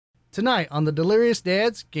Tonight on the Delirious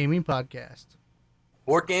Dads Gaming Podcast.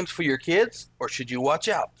 Board games for your kids, or should you watch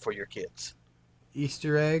out for your kids?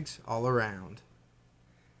 Easter eggs all around.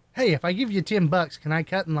 Hey, if I give you $10, can I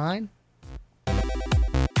cut in line?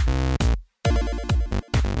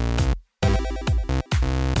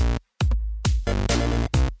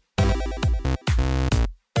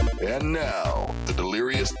 And now, the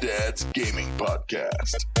Delirious Dads Gaming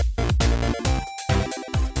Podcast.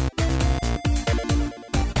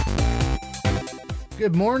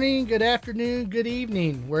 Good morning, good afternoon, good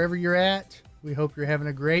evening, wherever you're at. We hope you're having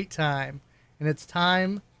a great time. And it's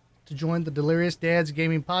time to join the Delirious Dads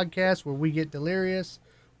Gaming Podcast, where we get delirious,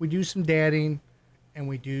 we do some dadding, and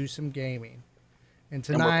we do some gaming. And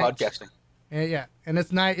tonight, and we're podcasting. And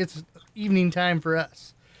it's evening time for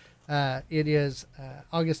us. It is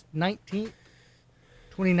August 19th,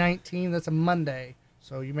 2019. That's a Monday.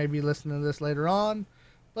 So you may be listening to this later on.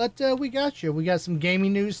 But we got you. We got some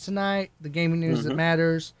gaming news tonight. The gaming news that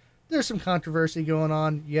matters. There's some controversy going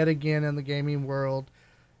on yet again in the gaming world.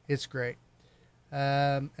 It's great.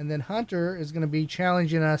 And then Hunter is going to be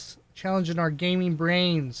challenging our gaming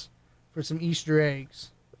brains for some Easter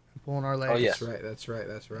eggs and pulling our legs. Oh, yeah. That's right.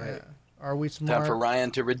 Yeah. Are we smart? Time for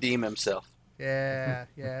Ryan to redeem himself. Yeah.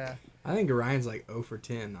 I think Ryan's like 0 for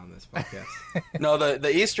 10 on this podcast. No,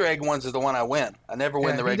 the Easter egg ones is the one I win. I never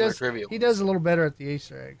win the regular trivia. He does a little better at the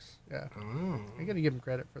Easter eggs. Yeah. Oh. I got to give him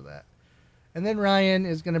credit for that. And then Ryan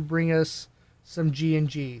is going to bring us some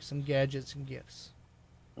G&G, some gadgets and gifts.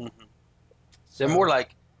 Mm-hmm. They're more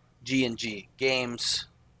like G&G, games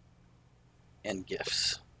and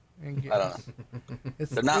gifts. I don't know.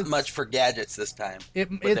 They're not much for gadgets this time,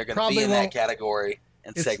 but they're going to be in that category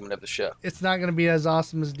and segment of the show. It's not going to be as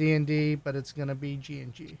awesome as D&D, but it's going to be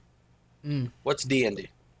G&G. What's D&D?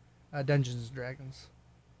 Dungeons and Dragons.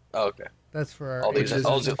 Oh, okay. That's for our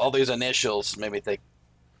all these initials made me think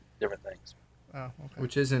different things. Oh, okay.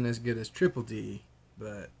 Which isn't as good as Triple D,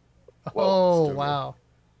 but... Oh,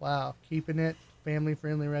 wow. Keeping it family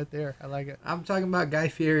friendly right there. I like it. I'm talking about Guy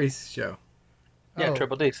Fieri's show. Yeah,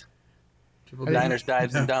 Triple D's. Diners,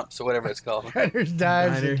 Dives, and Dumps, or whatever it's called. Diners,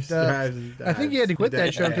 Dives, and Dumps. I think he had to quit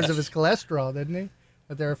that show because of his cholesterol, didn't he?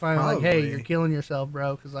 But they were finally like, hey, you're killing yourself,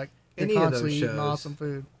 bro, because you're constantly eating awesome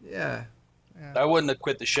food. Yeah. I wouldn't have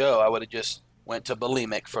quit the show. I would have just went to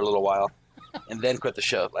bulimic for a little while and then quit the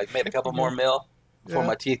show. Made a couple more mil before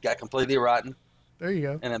my teeth got completely rotten. There you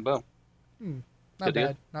go. And then boom. Not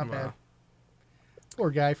bad. Not bad. Poor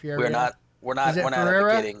Guy Fieri. We're not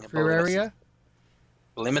advocating Ferreria?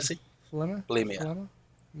 Bulimia? Bulimia.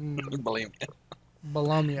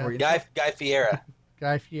 Bulimia. Guy Fiera.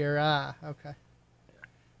 Guy Fiera. Okay.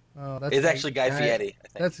 Oh, that's it's actually Guy Fieri. I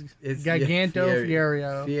think. That's Giganto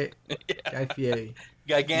Fierio. Guy Fieri.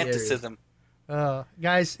 Giganticism.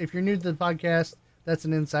 Guys, if you're new to the podcast, that's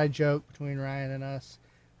an inside joke between Ryan and us.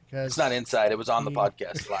 Because it's not inside. It was on the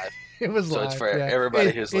podcast live. It was live. So it's for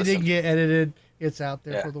everybody who's listening. It didn't get edited. It's out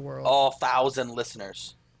there for the world. All 1,000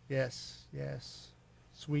 listeners. Yes.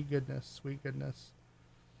 Sweet goodness.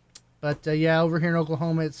 But over here in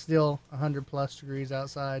Oklahoma, it's still 100+ degrees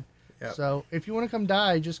outside. Yep. So if you want to come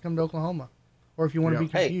die, just come to Oklahoma. Or if you want to be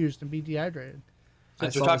confused and be dehydrated.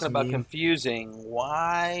 Since we're talking about confusing,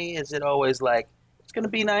 why is it always it's going to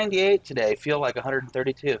be 98 today, feel like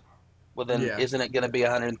 132? Well, then isn't it going to be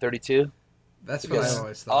 132? That's what I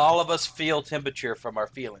always thought. All of us feel temperature from our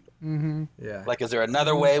feeling. Mm-hmm. Yeah. Is there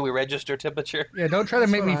another way we register temperature? Yeah, don't try to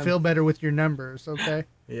make me feel better with your numbers, okay?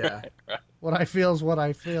 Yeah. What I feel is what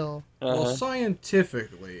I feel. Well,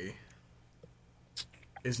 scientifically,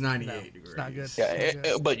 it's 98 degrees. It's not good.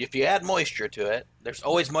 Yeah, but if you add moisture to it, there's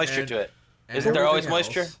always moisture to it. Isn't there always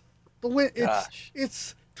moisture? The wind,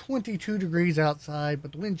 it's 22 degrees outside,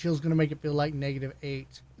 but the wind chill is going to make it feel like -8.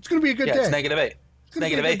 It's going to be a good day. Yeah, it's -8. It's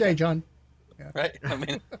going to be a good day, John. Yeah. Right? I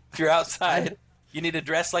mean, if you're outside, you need to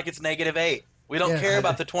dress like it's -8. We don't care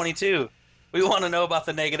about the 22. We want to know about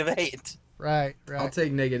the -8. Right. I'll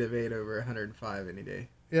take -8 over 105 any day.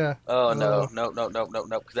 Yeah. Oh, no.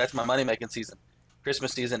 Because that's my money-making season.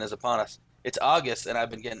 Christmas season is upon us. It's August, and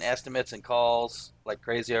I've been getting estimates and calls like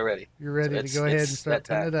crazy already. You're ready to go ahead and start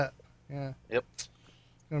putting it up. Yeah. Yep. It's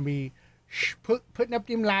going to be putting up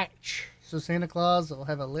them lights so Santa Claus will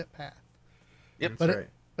have a lit path. Yep.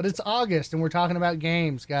 But it's August, and we're talking about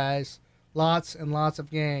games, guys. Lots and lots of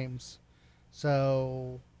games.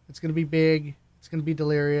 So it's going to be big. It's going to be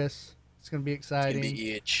delirious. It's going to be exciting. It's going to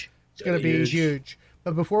be huge. It's going to be huge.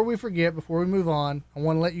 But before we forget, before we move on, I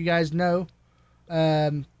want to let you guys know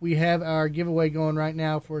we have our giveaway going right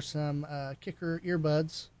now for some Kicker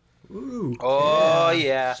earbuds. Ooh. Oh,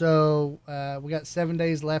 yeah. So we got 7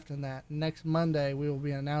 days left in that. Next Monday, we will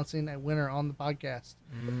be announcing a winner on the podcast.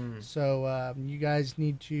 So you guys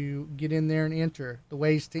need to get in there and enter. The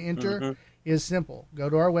ways to enter is simple. Go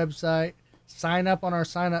to our website, sign up on our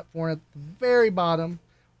sign-up form at the very bottom,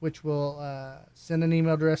 which will send an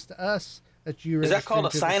email address to us that you Is that called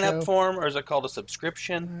a sign-up form, or is it called a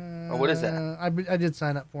subscription? Or what is that? I did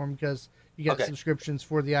sign up for them because you get subscriptions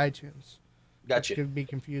for the iTunes. Gotcha. Which could be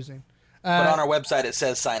confusing. But on our website, it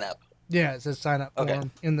says sign up. Yeah, it says sign up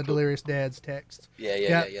form in the Delirious Dads text.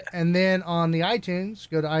 Yeah. And then on the iTunes,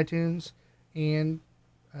 go to iTunes and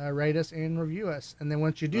rate us and review us. And then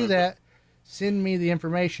once you do that, send me the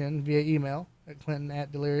information via email at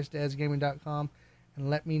clinton@deliriousdadsgaming.com and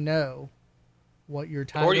let me know what your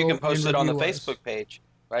title is. Or you can post it on the Facebook page,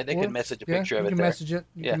 right? They can message a picture of it there. You can message it.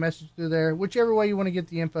 You can message through there. Whichever way you want to get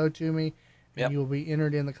the info to me, and you will be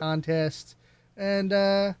entered in the contest. And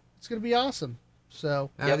it's going to be awesome. So,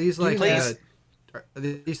 are these like cheapo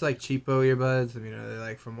earbuds? I mean, are they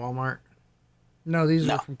like from Walmart? No, these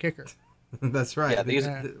are from Kicker. That's right. Yeah, these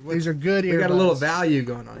are good earbuds. They got a little value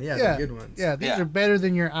going on. Yeah, they're good ones. Yeah, these are better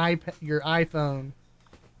than your iPhone.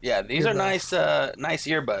 Yeah, these are nice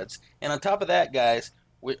earbuds. And on top of that, guys,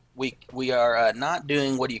 we are not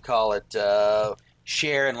doing, what do you call it,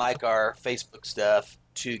 share and like our Facebook stuff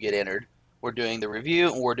to get entered. We're doing the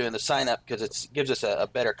review and we're doing the sign up because it gives us a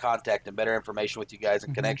better contact and better information with you guys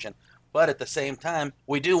and connection. But at the same time,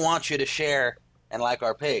 we do want you to share and like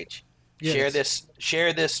our page. Yes.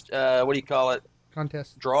 Share this what do you call it?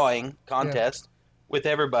 Contest with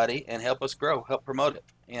everybody and help us grow, help promote it,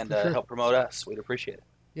 and help promote us. We'd appreciate it.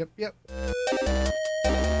 Yep.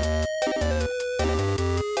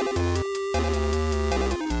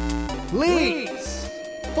 Leaks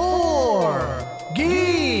for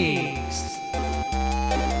Geeks.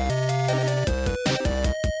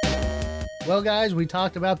 Well, guys, we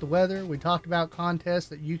talked about the weather. We talked about contests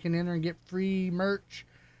that you can enter and get free merch.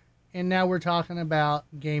 And now we're talking about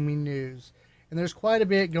gaming news. And there's quite a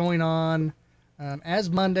bit going on. As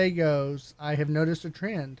Monday goes, I have noticed a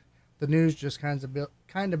trend. The news just kind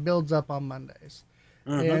of builds up on Mondays.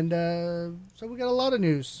 And so we got a lot of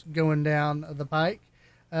news going down the pike.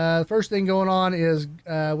 The first thing going on is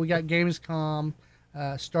we got Gamescom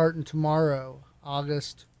starting tomorrow,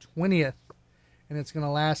 August 20th. And it's going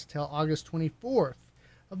to last till August 24th.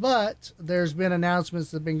 But there's been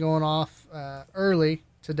announcements that have been going off early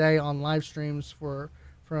today on live streams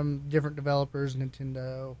from different developers,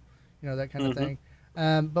 Nintendo, that kind of thing.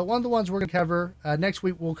 But one of the ones we're going to cover next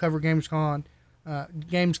week, we'll cover Gamescom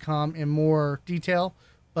in more detail.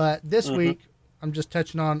 But this week, I'm just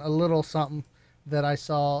touching on a little something that I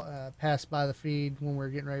saw pass by the feed when we were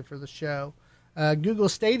getting ready for the show. Google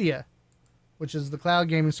Stadia, which is the cloud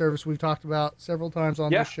gaming service we've talked about several times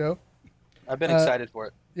on this show. I've been excited for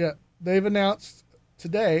it. Yeah, they've announced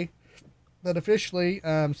today that officially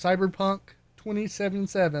Cyberpunk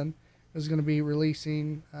 2077 is going to be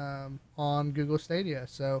releasing on Google Stadia.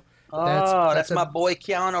 So that's my boy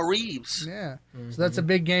Keanu Reeves. Yeah, so that's a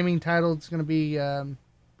big gaming title. It's going to be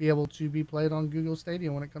able to be played on Google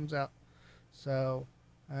Stadia when it comes out. So,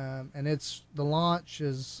 and the launch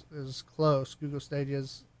is close. Google Stadia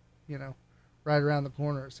is, right around the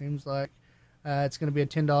corner. It seems like it's going to be a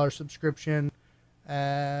 $10 subscription.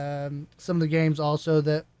 Some of the games also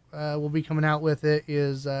that will be coming out with it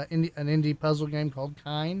is an indie puzzle game called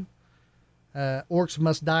Kine. Orcs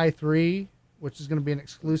Must Die 3, which is going to be an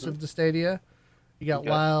exclusive to Stadia. You got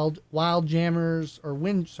Windjammers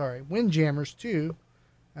 2,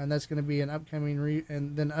 and that's going to be an upcoming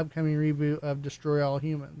reboot of Destroy All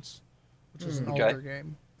Humans, which is an older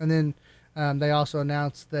game. And then they also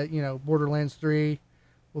announced that Borderlands 3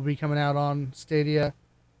 will be coming out on Stadia,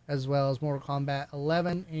 as well as Mortal Kombat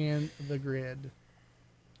 11 and The Grid.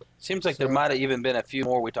 Seems like there might have even been a few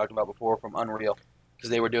more we talked about before from Unreal, because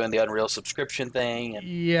they were doing the Unreal subscription thing. And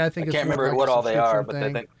I think I can't remember what all they are, but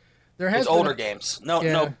I think it's older games. No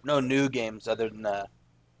new games other than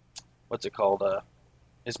what's it called?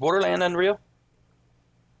 Is Borderland Unreal?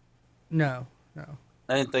 No.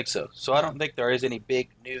 I didn't think so. So I don't think there is any big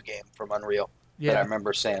new game from Unreal that I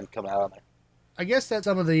remember saying coming out on there. I guess that's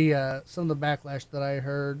some of the backlash that I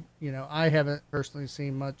heard. I haven't personally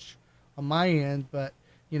seen much on my end, but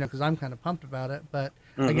because I'm kind of pumped about it. But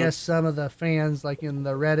I guess some of the fans, like in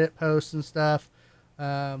the Reddit posts and stuff,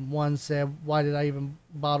 one said, "Why did I even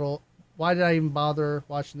bother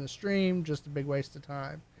watching the stream? Just a big waste of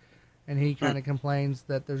time." And he kind of complains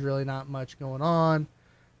that there's really not much going on.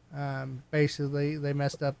 Basically, they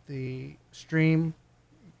messed up the stream.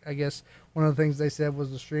 I guess one of the things they said was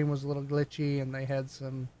the stream was a little glitchy, and they had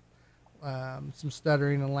some some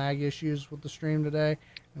stuttering and lag issues with the stream today,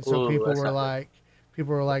 and so people were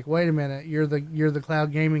like, "Wait a minute, you're the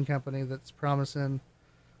cloud gaming company that's promising,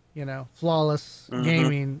 flawless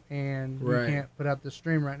gaming, and you can't put out the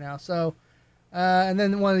stream right now." So, and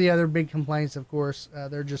then one of the other big complaints, of course,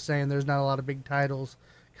 they're just saying there's not a lot of big titles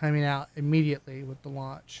coming out immediately with the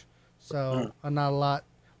launch. So, not a lot.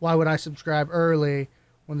 Why would I subscribe early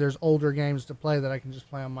when there's older games to play that I can just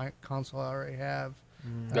play on my console I already have?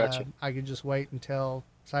 Gotcha. I could just wait until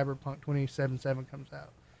Cyberpunk 2077 comes out.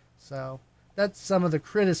 So that's some of the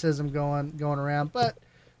criticism going around. But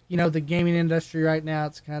the gaming industry right now,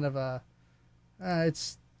 it's kind of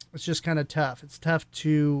it's just kind of tough. It's tough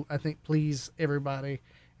to, I think, please everybody.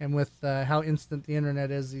 And with how instant the internet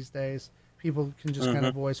is these days, people can just kind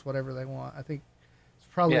of voice whatever they want. I think it's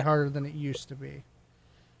probably harder than it used to be.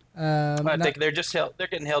 I think they're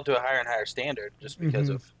getting held to a higher and higher standard just because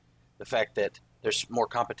of the fact that there's more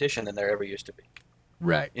competition than there ever used to be.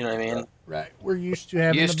 Right. You know what I mean? Right. We're used to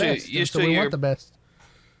having the best. We want the best.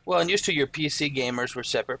 Well, and used to your PC gamers were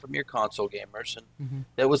separate from your console gamers, and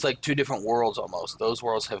that was like two different worlds almost. Those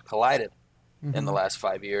worlds have collided in the last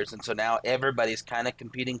 5 years, and so now everybody's kind of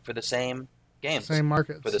competing for the same games, same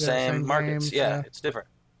markets, for the same markets. Games, yeah, it's different.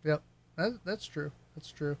 Yep, that's true.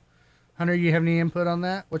 That's true. Hunter, you have any input on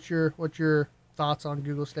that? What's your thoughts on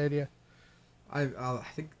Google Stadia? I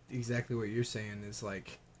think exactly what you're saying is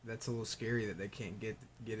like that's a little scary that they can't get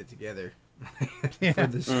it together. It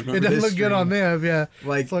doesn't look good on them. Yeah,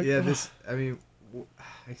 I mean,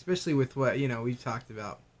 especially with what we talked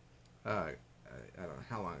about. I don't know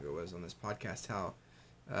how long ago it was on this podcast how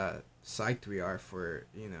psyched we are for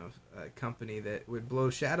a company that would blow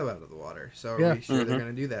Shadow out of the water. So are we sure they're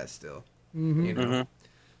going to do that still?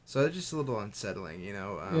 So it's just a little unsettling,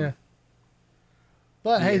 yeah.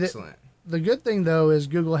 But hey, excellent. The good thing though is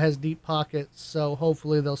Google has deep pockets, so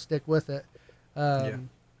hopefully they'll stick with it.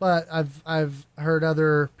 But I've heard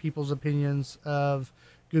other people's opinions of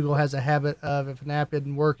Google has a habit of if an app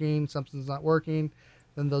isn't working, something's not working,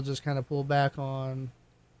 then they'll just kind of pull back on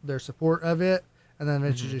their support of it, and then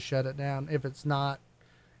eventually just shut it down if it's not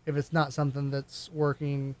something that's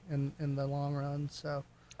working in the long run. So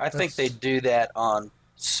I think they do that on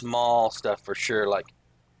small stuff for sure, like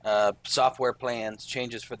software plans,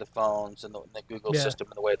 changes for the phones, and the Google system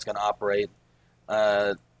and the way it's going to operate.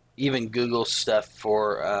 Even Google stuff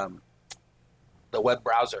for the web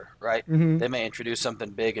browser, right? They may introduce something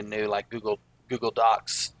big and new like Google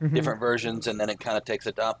Docs, different versions, and then it kind of takes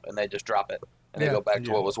a dump and they just drop it and they go back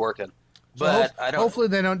to what was working. But so hopefully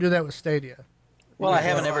they don't do that with Stadia. Well, I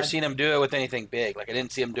haven't ever seen them do it with anything big. Like I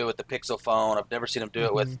didn't see them do it with the Pixel phone. I've never seen them do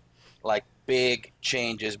it with like big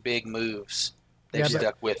changes, big moves. They've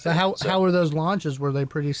stuck with it. How were those launches? Were they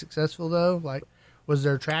pretty successful though? Like, was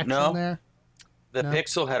there traction there? The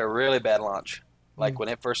Pixel had a really bad launch. Like when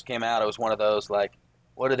it first came out, it was one of those like,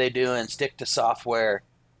 what are they doing? Stick to software.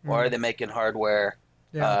 Why are they making hardware?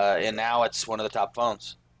 And now it's one of the top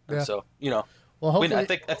phones. And so well, hopefully,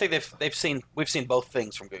 I think we've seen both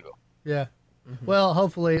things from Google. Yeah. Well,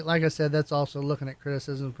 hopefully, like I said, that's also looking at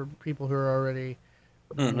criticism for people who are already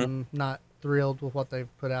not thrilled with what they've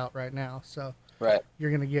put out right now. So you're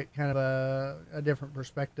going to get kind of a different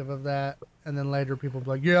perspective of that, and then later people will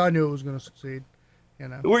be like, "Yeah, I knew it was going to succeed."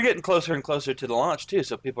 We're getting closer and closer to the launch too,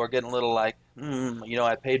 so people are getting a little like,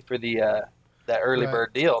 I paid for the that early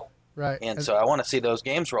bird deal, and so I want to see those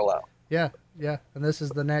games roll out. Yeah, and this is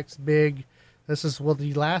the next big. This is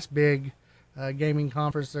the last big gaming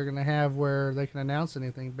conference they're going to have where they can announce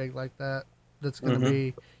anything big like that. That's going to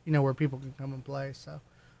be, where people can come and play. So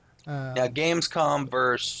now, Gamescom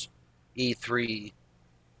versus E3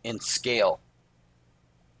 in scale.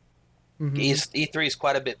 E3 is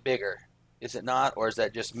quite a bit bigger, is it not? Or is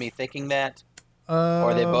that just me thinking that? Or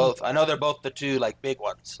are they both? I know they're both the two like big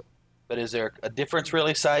ones, but is there a difference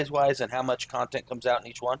really size-wise and how much content comes out in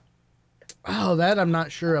each one? Oh, that I'm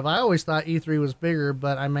not sure of. I always thought E3 was bigger,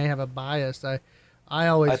 but I may have a bias. I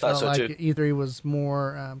always felt like E3 was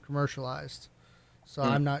more commercialized. So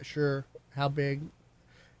I'm not sure how big,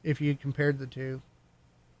 if you compared the two.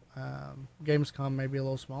 Gamescom may be a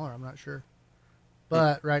little smaller. I'm not sure.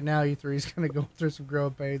 But right now E3 is going to go through some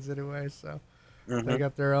growing pains anyway. So they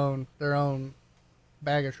got their own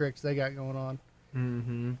bag of tricks they got going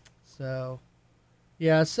on. So.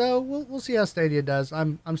 Yeah, so we'll see how Stadia does.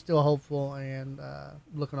 I'm still hopeful and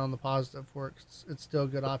looking on the positive for it. It's still a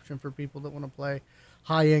good option for people that want to play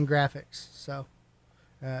high-end graphics. So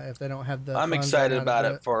if they don't have the, I'm excited about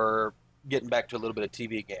it for getting back to a little bit of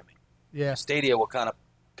TV gaming. Yeah, Stadia will kind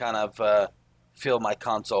of fill my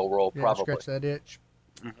console role probably. Scratch that itch.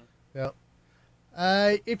 Yep.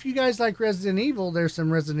 If you guys like Resident Evil, there's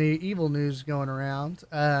some Resident Evil news going around.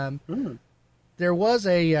 There was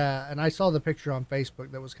and I saw the picture on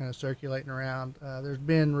Facebook that was kind of circulating around. There's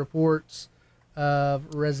been reports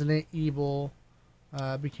of Resident Evil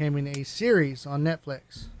becoming a series on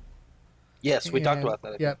Netflix. Yes, we talked about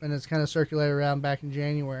that. Yep, and it's kind of circulated around back in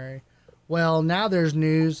January. Well, now there's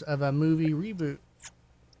news of a movie reboot.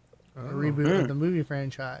 A reboot of the movie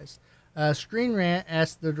franchise. Screen Rant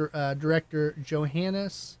asked the director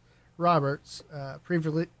Johannes Roberts.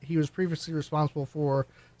 He was previously responsible for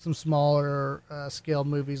some smaller scale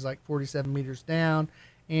movies like 47 Meters Down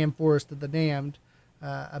and Forest of the Damned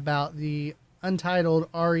about the untitled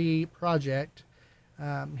RE project.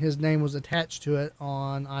 His name was attached to it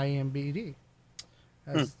on IMDb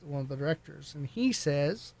as one of the directors. And he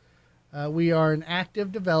says, we are in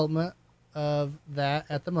active development of that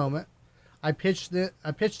at the moment. I pitched it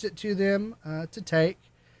to them to take,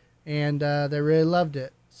 and they really loved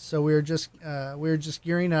it. So we're just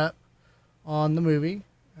gearing up on the movie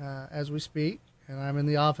as we speak, and I'm in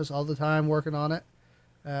the office all the time working on it.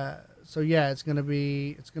 So yeah, it's gonna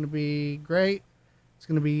be great. It's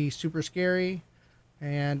gonna be super scary,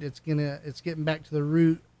 and it's getting back to the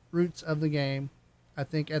roots of the game. I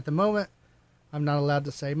think at the moment, I'm not allowed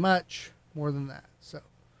to say much more than that. So.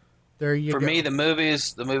 There you go. For me, the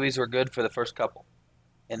movies were good for the first couple,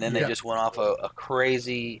 and then they just went off a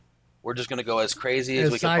crazy. We're just going to go as crazy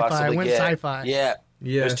as we can possibly get. Sci-fi. Yeah,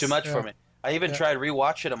 it was too much for me. I even tried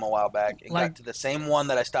rewatching them a while back and got to the same one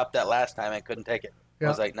that I stopped at last time. I couldn't take it. I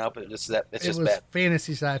was like, nope, it's just bad.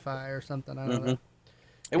 Fantasy sci-fi or something. I don't know.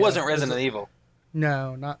 It wasn't Resident Evil.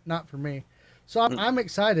 No, not for me. So I'm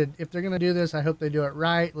excited. If they're going to do this, I hope they do it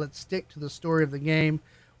right. Let's stick to the story of the game.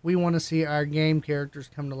 We want to see our game characters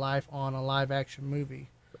come to life on a live action movie.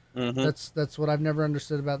 That's what I've never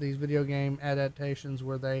understood about these video game adaptations,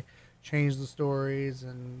 where they change the stories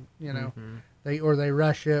and they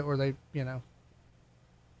rush it, or they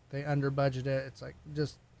under budget it. It's like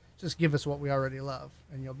just give us what we already love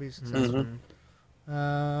and you'll be successful.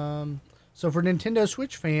 So for Nintendo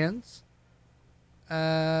Switch fans,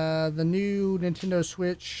 the new Nintendo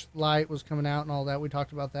Switch Lite was coming out and all that. We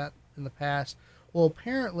talked about that in the past. Well,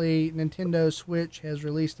 apparently Nintendo Switch has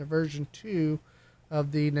released a version 2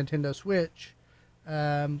 of the Nintendo Switch,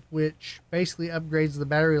 which basically upgrades the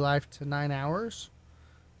battery life to 9 hours,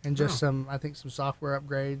 and just some software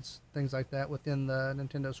upgrades, things like that within the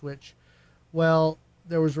Nintendo Switch. Well,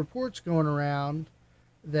 there was reports going around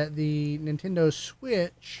that the Nintendo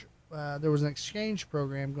Switch, there was an exchange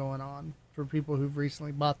program going on for people who've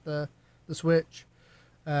recently bought the Switch.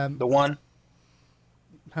 The one?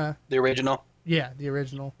 Huh? The original? Yeah, the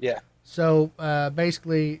original. Yeah. So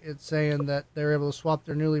basically, it's saying that they're able to swap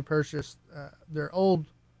their newly purchased, the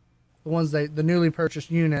newly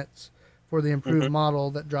purchased units for the improved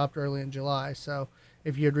model that dropped early in July. So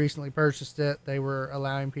if you had recently purchased it, they were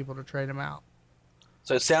allowing people to trade them out.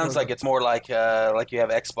 So it sounds like it's more like you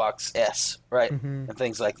have Xbox S, right, and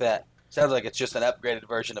things like that. Sounds like it's just an upgraded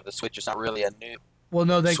version of the Switch. It's not really a new. Well,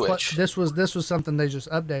 no, Switch. This was something they just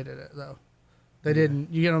updated it though. They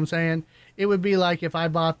didn't. You get what I'm saying? It would be like if I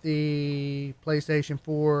bought the PlayStation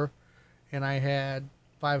 4 and I had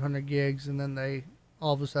 500 gigs, and then they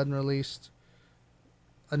all of a sudden released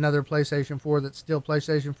another PlayStation 4 that's still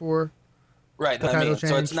PlayStation 4. Right. I mean,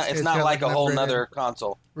 so it's not like a whole nother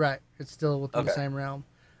console. Right. It's still within the same realm.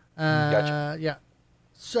 Gotcha. Yeah.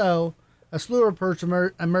 So a slew of reports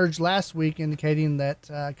emerged last week indicating that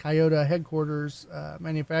Toyota headquarters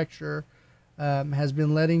manufacturer has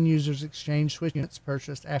been letting users exchange Switch units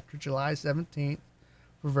purchased after July 17th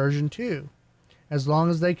for version 2, as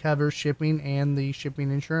long as they cover shipping and the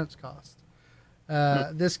shipping insurance cost.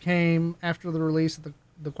 This came after the release of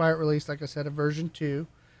the quiet release, like I said, of version 2.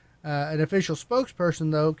 An official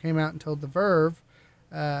spokesperson, though, came out and told The Verve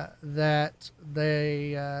that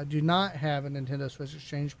they do not have a Nintendo Switch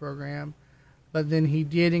exchange program, but then he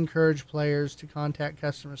did encourage players to contact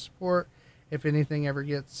customer support if anything ever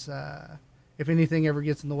gets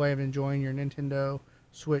in the way of enjoying your Nintendo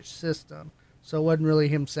Switch system. So it wasn't really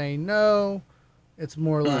him saying no. It's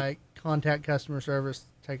more like contact customer service,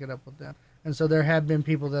 take it up with them. And so there have been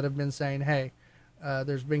people that have been saying, hey,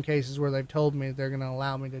 there's been cases where they've told me they're going to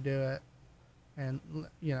allow me to do it. And,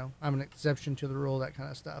 I'm an exception to the rule, that kind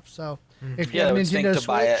of stuff. So if you have a Nintendo Switch,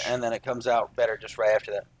 buy it, and then it comes out better just right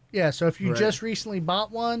after that. Yeah, so if you just recently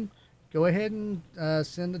bought one, go ahead and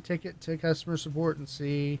send a ticket to customer support and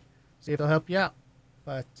see if they'll help you out.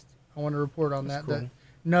 But I want to report on that. Cool. That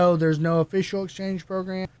no, there's no official exchange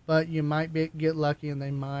program, but you might get lucky and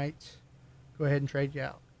they might go ahead and trade you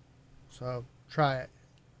out. So try it.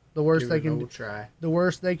 The worst Give they it can no try. The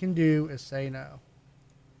worst they can do is say no.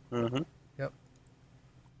 Mm-hmm. Yep.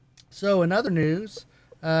 So in other news,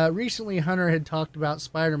 recently Hunter had talked about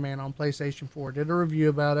Spider-Man on PlayStation 4. Did a review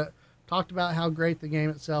about it. Talked about how great the game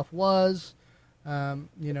itself was. He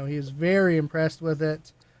was very impressed with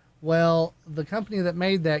it. Well, the company that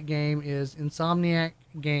made that game is Insomniac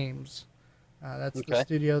Games. That's the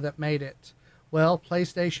studio that made it. Well,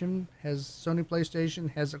 Sony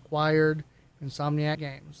PlayStation has acquired Insomniac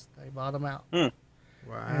Games. They bought them out. Wow.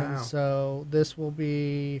 And so this will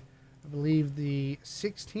be, I believe, the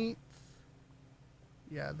 16th.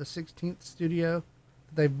 Yeah, the 16th studio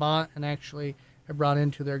that they've bought and actually have brought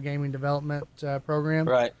into their gaming development program.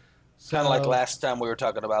 Right. So, kind of like last time we were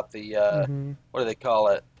talking about the, what do they call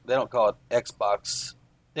it? They don't call it Xbox.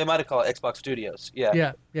 They might have called it Xbox Studios. Yeah.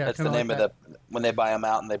 Yeah. That's the name of when they buy them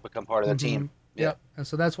out and they become part of the team. Yeah. Yep. And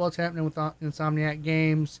so that's what's happening with Insomniac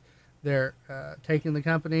Games. They're taking the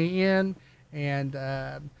company in.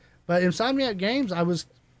 But Insomniac Games, I was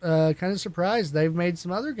kind of surprised. They've made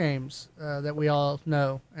some other games that we all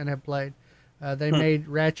know and have played. They made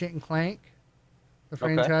Ratchet and Clank, the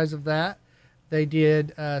franchise of that. They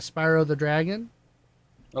did Spyro the Dragon.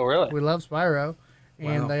 Oh, really? We love Spyro.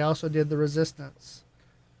 And they also did The Resistance.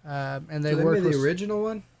 And they worked made the original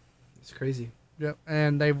one? It's crazy. Yep.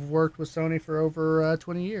 And they've worked with Sony for over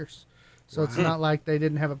 20 years. So it's not like they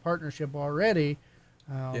didn't have a partnership already.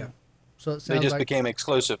 So it sounds they just became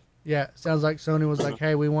exclusive. Yeah, it sounds like Sony was like,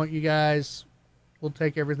 "Hey, we want you guys. We'll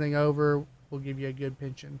take everything over. We'll give you a good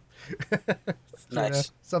pension."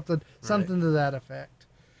 Nice. Something to that effect.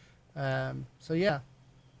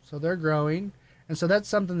 So they're growing, and so that's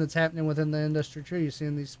something that's happening within the industry too. You're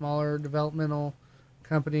seeing these smaller developmental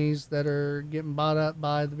companies that are getting bought up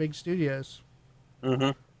by the big studios.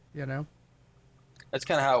 Mm-hmm. That's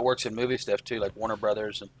kind of how it works in movie stuff too, like Warner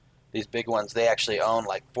Brothers and these big ones. They actually own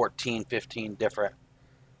like 14, 15 different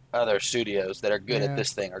other studios that are good at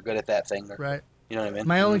this thing or good at that thing. Right. You know what I mean?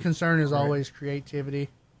 My only concern is always creativity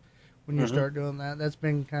when you start doing that. That's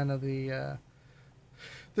been kind of the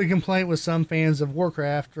complaint with some fans of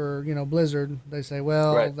Warcraft or, Blizzard. They say,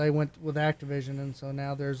 they went with Activision, and so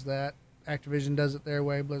now there's that. Activision does it their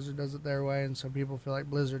way, Blizzard does it their way, and so people feel like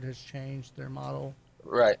Blizzard has changed their model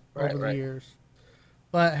over the years.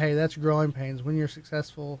 But, hey, that's growing pains. When you're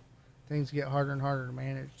successful, things get harder and harder to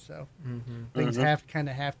manage. So things have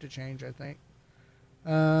to change, I think.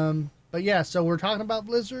 But, yeah, so we're talking about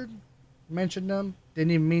Blizzard. Mentioned them.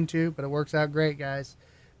 Didn't even mean to, but it works out great, guys,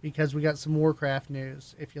 because we got some Warcraft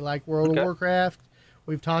news. If you like World of Warcraft,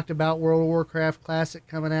 we've talked about World of Warcraft Classic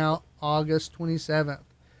coming out August 27th.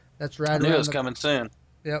 That's right. I knew it was coming soon.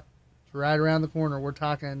 Yep. It's right around the corner. We're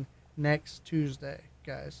talking next Tuesday,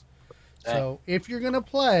 guys. Dang. So if you're going to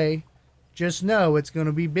play, just know it's going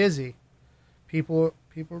to be busy. People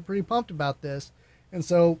are pretty pumped about this. And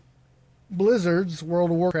so Blizzard's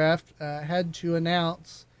World of Warcraft had to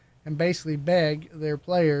announce and basically beg their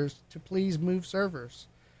players to please move servers.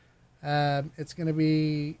 It's going to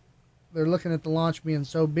be, they're looking at the launch being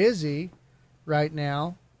so busy right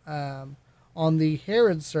now. On the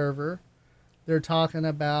Herod server, they're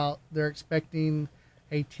expecting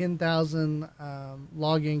a 10,000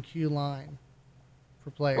 login queue line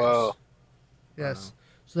for players. Whoa. Yes. Wow.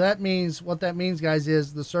 So what that means, guys,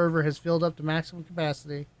 is the server has filled up to maximum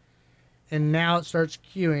capacity, and now it starts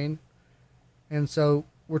queuing. And so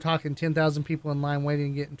we're talking 10,000 people in line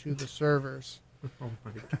waiting to get into the servers. Oh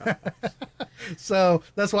my gosh. So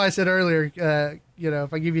that's why I said earlier,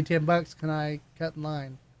 if I give you $10, can I cut in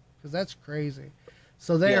line? Because that's crazy.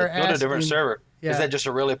 So they are asking. Go to a different server. Yeah. Is that just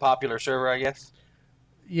a really popular server, I guess?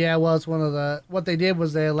 Yeah, well, it's one of the. What they did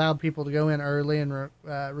was they allowed people to go in early and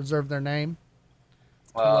reserve their name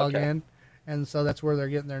to log in, and so that's where they're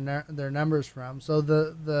getting their numbers from. So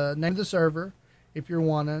the name of the server, if you're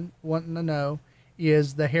wanting to know,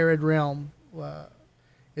 is the Herod Realm.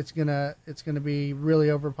 It's gonna be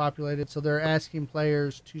really overpopulated, so they're asking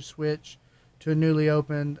players to switch to a newly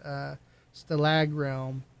opened Stalag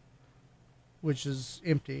Realm, which is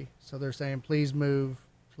empty. So they're saying, please move,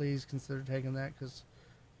 please consider taking that, because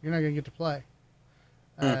you're not going to get to play.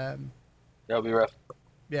 That would be rough.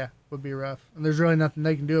 Yeah, would be rough. And there's really nothing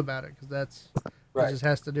they can do about it, because it just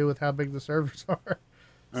has to do with how big the servers are.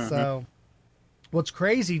 So what's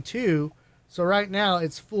crazy, too, so right now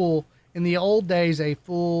it's full. In the old days, a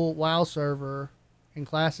full WoW server in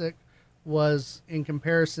Classic was, in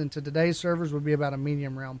comparison to today's servers, would be about a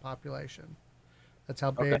medium realm population. That's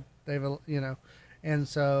how big they've, and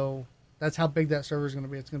so that's how big that server is going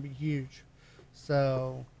to be. It's going to be huge.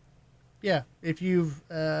 So, yeah, if you've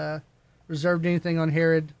reserved anything on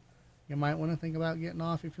Herod, you might want to think about getting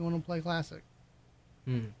off if you want to play Classic.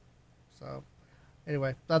 So,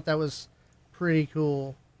 anyway, thought that was pretty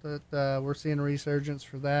cool that we're seeing a resurgence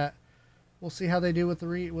for that. We'll see how they do with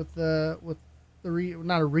not a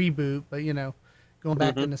reboot, but going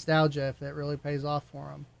back to nostalgia if that really pays off for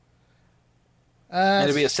them.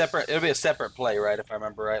 It'll be a separate play, right? If I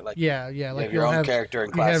remember right, like like your own character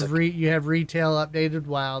in classic. You have retail updated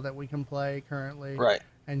WoW that we can play currently, right?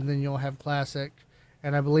 And then you'll have classic,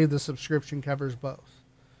 and I believe the subscription covers both.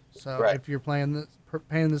 So if you're paying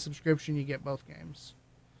the subscription, you get both games.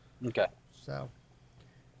 Okay. So,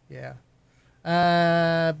 yeah.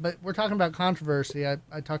 But we're talking about controversy. I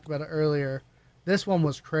talked about it earlier. This one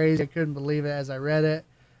was crazy. I couldn't believe it as I read it.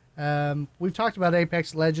 We've talked about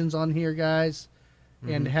Apex Legends on here, guys,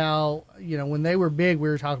 and how, when they were big, we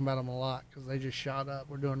were talking about them a lot because they just shot up.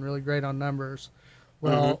 We're doing really great on numbers.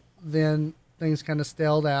 Well, then things kind of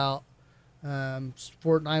stalled out.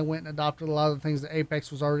 Fortnite went and adopted a lot of the things that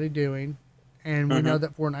Apex was already doing, and we know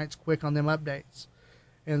that Fortnite's quick on them updates.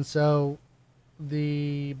 And so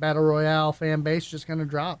the Battle Royale fan base just kind of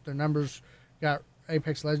dropped. Their numbers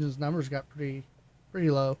Apex Legends numbers got pretty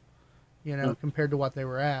low, compared to what they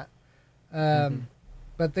were at.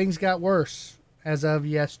 But things got worse as of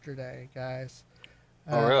yesterday, guys.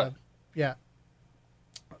 Oh, really? Yeah.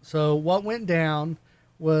 So what went down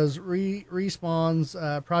was Respawn's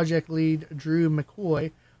project lead, Drew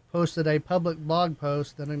McCoy, posted a public blog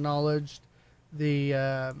post that acknowledged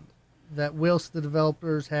that whilst the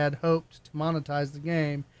developers had hoped to monetize the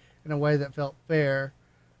game in a way that felt fair,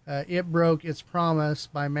 it broke its promise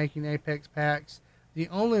by making Apex packs the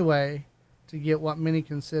only way to get what many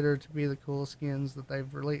consider to be the coolest skins that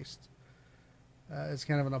they've released. It's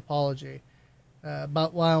kind of an apology.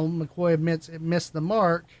 But while McCoy admits it missed the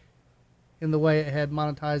mark in the way it had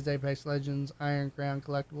monetized Apex Legends Iron Crown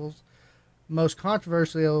collectibles, most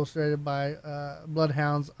controversially illustrated by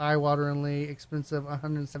Bloodhound's eye-wateringly expensive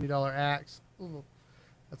 $170 axe. Ooh,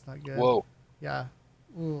 that's not good. Whoa. Yeah.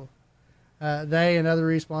 Ooh. They and other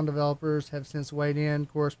Respawn developers have since weighed in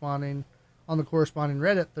on the corresponding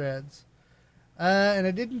Reddit threads. And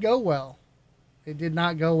it didn't go well. It did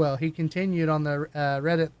not go well. He continued on the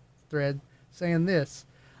Reddit thread saying this: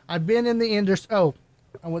 I've been in the industry... Oh,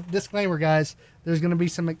 disclaimer, guys. There's going to be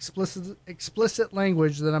some explicit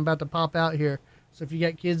language that I'm about to pop out here. So if you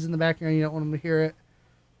got kids in the background and you don't want them to hear it,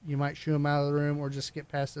 you might shoo them out of the room or just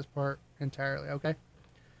skip past this part entirely, okay?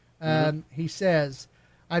 He says,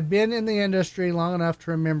 I've been in the industry long enough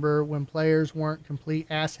to remember when players weren't complete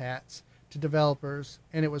asshats to developers,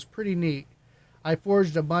 and it was pretty neat. I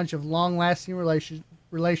forged a bunch of long-lasting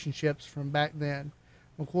relationships from back then.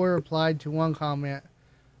 McCoy replied to one comment,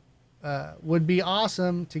 would be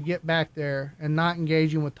awesome to get back there and not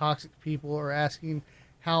engaging with toxic people or asking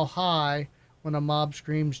how high when a mob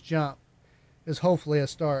screams jump is hopefully a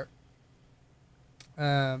start.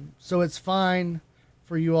 So it's fine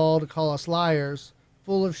for you all to call us liars,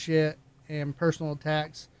 full of shit, and personal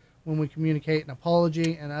attacks when we communicate an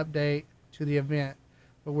apology and update to the event,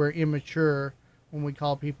 but we're immature when we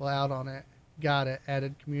call people out on it. Got it,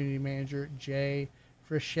 added community manager Jay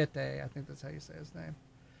Frischette. I think that's how you say his name.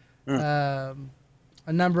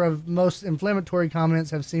 A number of most inflammatory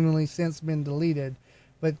comments have seemingly since been deleted,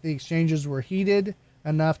 but the exchanges were heated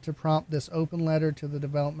enough to prompt this open letter to the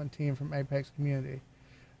development team from Apex community.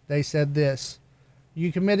 They said this: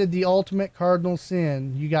 you committed the ultimate cardinal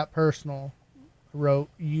sin. You got personal, wrote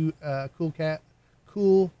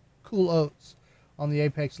Cool Oats on the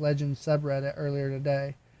Apex Legends subreddit earlier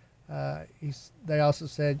today. They also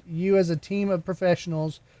said, you as a team of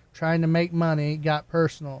professionals trying to make money got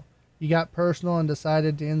personal. You got personal and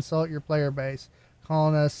decided to insult your player base,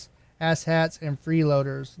 calling us asshats and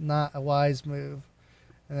freeloaders. Not a wise move.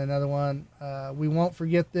 And another one, we won't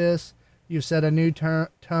forget this. You've set a new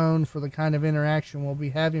tone for the kind of interaction we'll be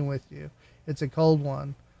having with you. It's a cold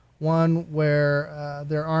one. One where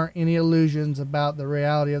there aren't any illusions about the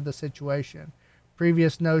reality of the situation.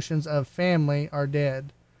 Previous notions of family are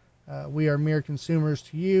dead. We are mere consumers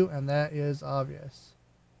to you, and that is obvious.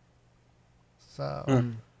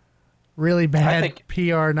 So, really bad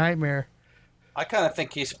PR nightmare. I kind of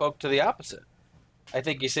think he spoke to the opposite. I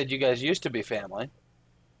think he said you guys used to be family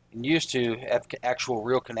and used to have actual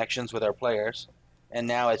real connections with our players, and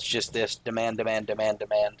now it's just this demand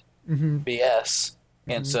BS.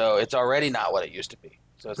 And so it's already not what it used to be.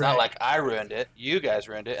 So it's not like I ruined it, you guys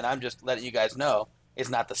ruined it, and I'm just letting you guys know it's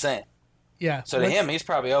not the same. Yeah. So to him, he's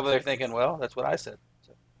probably over there thinking, well, that's what I said.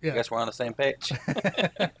 So I guess we're on the same page.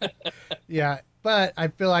 Yeah, but I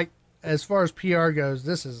feel like as far as PR goes,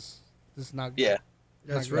 this is not good. Yeah.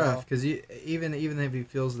 That's rough, because even if he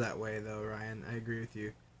feels that way, though, Ryan, I agree with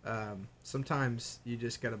you. sometimes you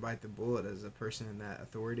just got to bite the bullet as a person in that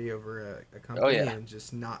authority over a company and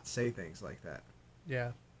just not say things like that.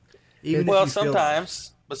 Yeah. Well,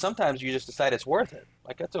 sometimes, but sometimes you just decide it's worth it.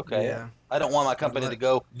 Like, that's okay. Yeah. I don't want my company to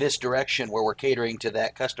go this direction where we're catering to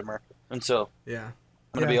that customer. And so I'm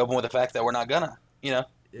going to be open with the fact that we're not going to,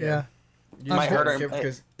 Yeah. You might hurt him.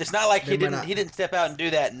 It's not like he didn't step out and do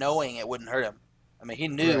that knowing it wouldn't hurt him. I mean, he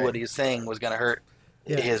knew what he was saying was going to hurt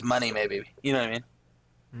his money, maybe. You know what I mean?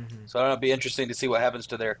 Mm-hmm. So it'll be interesting to see what happens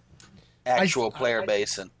to their actual player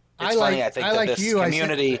base. And it's funny, I think that this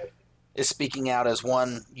community is speaking out as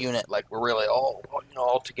one unit, like we're really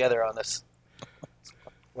all together on this. It's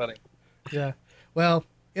funny. Yeah. Well,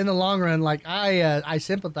 in the long run, like I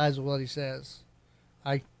sympathize with what he says.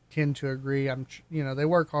 I tend to agree. They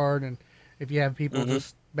work hard, and if you have people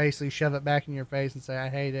just basically shove it back in your face and say, I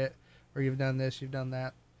hate it, or you've done this, you've done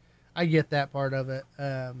that, I get that part of it.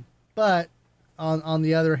 But on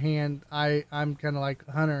the other hand, I'm kind of like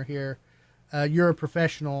Hunter here. You're a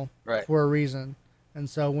professional for a reason. And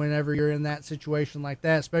so whenever you're in that situation like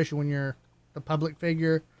that, especially when you're the public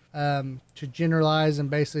figure, to generalize and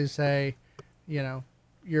basically say,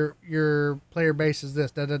 your player base is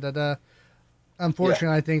this, da-da-da-da.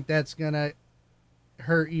 Unfortunately, I think that's going to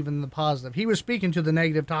hurt even the positive. He was speaking to the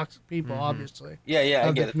negative, toxic people, obviously. Yeah,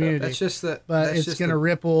 I get it. Community. That's just that. But it's going to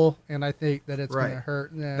ripple, and I think that it's going to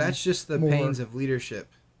hurt. That's just the pains of leadership.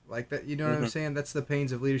 Like that, you know what I'm saying? That's the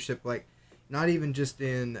pains of leadership. Like, not even just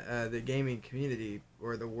in the gaming community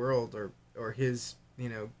or the world or his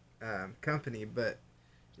company, but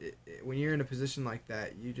when you're in a position like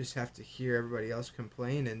that, you just have to hear everybody else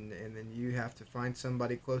complain, and then you have to find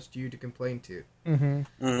somebody close to you to complain to.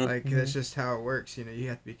 That's just how it works. You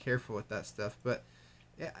have to be careful with that stuff. But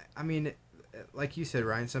I mean, like you said,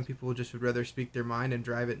 Ryan, some people just would rather speak their mind and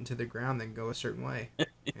drive it into the ground than go a certain way.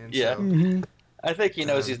 And so, I think he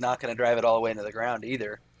knows he's not going to drive it all the way into the ground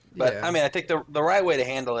either. But I mean, I think the right way to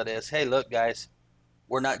handle it is, hey, look, guys,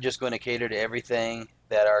 we're not just going to cater to everything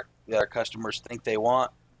that our customers think they want.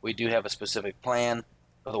 We do have a specific plan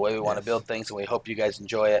of the way we want to build things, and we hope you guys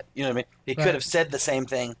enjoy it. You know what I mean? He could have said the same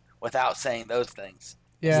thing without saying those things.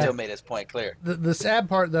 Yeah. He still made his point clear. The sad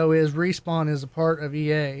part, though, is Respawn is a part of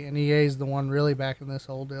EA, and EA is the one really backing this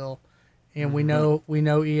whole deal. And we know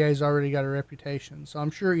EA's already got a reputation, so I'm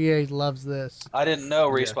sure EA loves this. I didn't know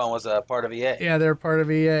Respawn was a part of EA. Yeah, they're part of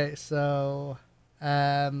EA. So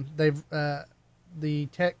they've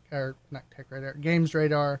Games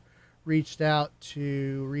Radar reached out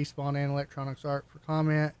to Respawn and Electronics Arts for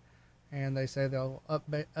comment, and they say they'll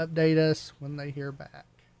update us when they hear back.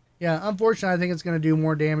 Yeah, unfortunately, I think it's going to do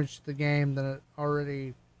more damage to the game than it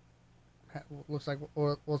already looks like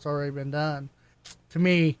what's already been done. To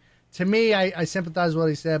me, I sympathize with what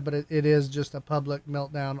he said, but it is just a public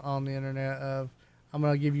meltdown on the internet of, I'm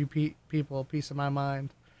going to give you people a piece of my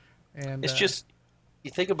mind. And it's just, you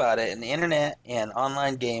think about it, and the internet and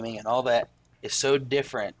online gaming and all that is so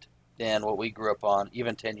different than what we grew up on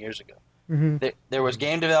even 10 years ago. There was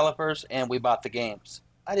game developers, and we bought the games.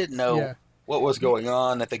 I didn't know what was going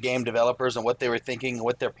on at the game developers and what they were thinking and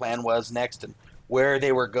what their plan was next and where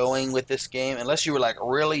they were going with this game, unless you were like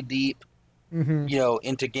really deep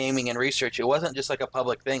into gaming and research. It wasn't just like a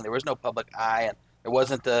public thing. There was no public eye, and there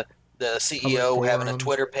wasn't the CEO having a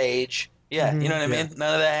Twitter page. Yeah, you know what I mean?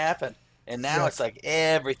 None of that happened. And now it's like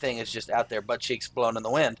everything is just out there, butt cheeks blown in the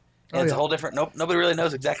wind. And it's a whole different. Nobody really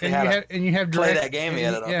knows exactly how to play that game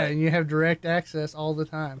yet. And you have direct access all the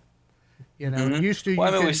time. Used to. Well,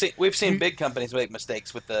 I mean, we've seen big companies make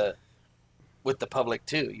mistakes with the public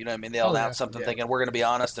too. You know what I mean? They'll announce something thinking we're going to be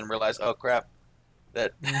honest, and realize, oh crap,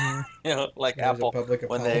 that like there's Apple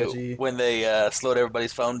when they slowed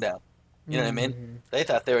everybody's phone down. You know what I mean? They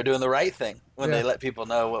thought they were doing the right thing when they let people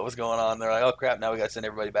know what was going on. They're like, oh crap, now we got to send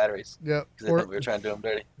everybody batteries. Yep. Because they think we were trying to do them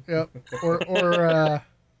dirty. Yep.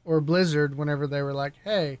 Or Blizzard, whenever they were like,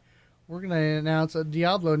 hey, we're going to announce a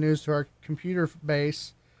Diablo news to our computer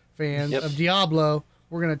base fans of Diablo.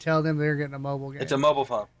 We're going to tell them they're getting a mobile game. It's a mobile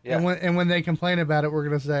phone. Yeah. And when they complain about it, we're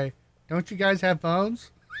going to say, don't you guys have phones?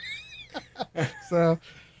 So,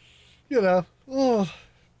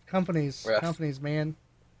 companies, man.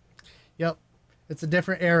 Yep. It's a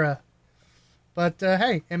different era. But,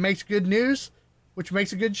 hey, it makes good news, which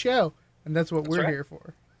makes a good show. And that's what we're here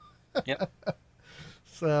for. Yep.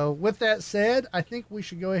 So, with that said, I think we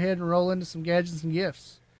should go ahead and roll into some gadgets and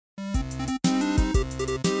gifts.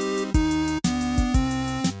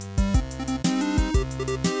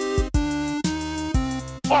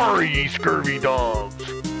 Are ye scurvy dogs?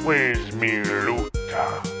 Where's me loot?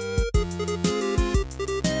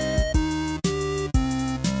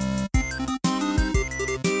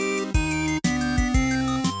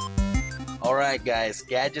 right, guys,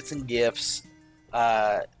 gadgets and gifts.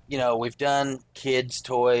 We've done kids'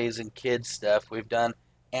 toys and kids' stuff. We've done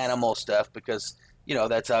animal stuff because,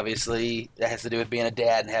 that's obviously, that has to do with being a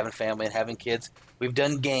dad and having family and having kids. We've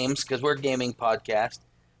done games because we're a gaming podcast.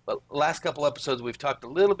 But last couple episodes, we've talked a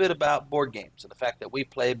little bit about board games and the fact that we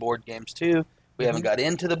play board games too. We haven't got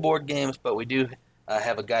into the board games, but we do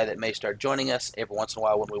have a guy that may start joining us every once in a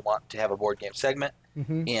while when we want to have a board game segment.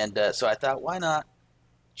 And so I thought, why not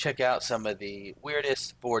check out some of the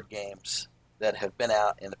weirdest board games that have been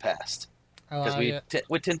out in the past? Because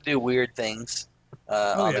we tend to do weird things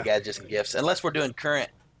on the gadgets and gifts, unless we're doing current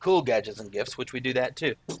cool gadgets and gifts, which we do that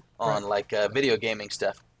too on video gaming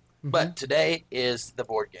stuff. But today is the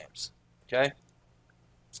board games. Okay,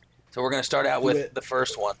 so we're going to start out with the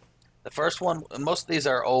first one. The first one, most of these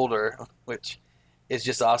are older, which is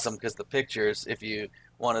just awesome because the pictures, if you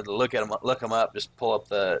wanted to look them up, just pull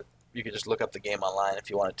up you could just look up the game online if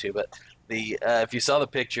you wanted to. But if you saw the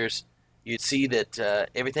pictures, you'd see that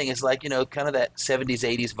everything is like, kind of that 70s,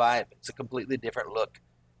 80s vibe. It's a completely different look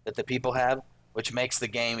that the people have, which makes the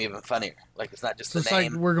game even funnier. Like, it's not just the name.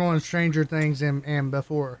 It's like we're going Stranger Things and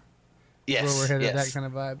before. Yes. Where we're headed, that kind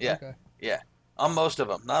of vibe. Yeah. Okay. Yeah. On most of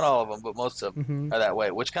them. Not all of them, but most of them are that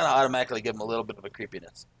way, which kind of automatically give them a little bit of a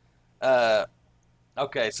creepiness.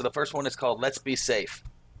 Okay, so the first one is called Let's Be Safe,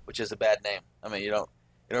 which is a bad name. I mean, you don't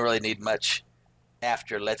really need much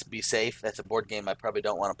after Let's Be Safe. That's a board game I probably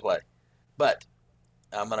don't want to play. But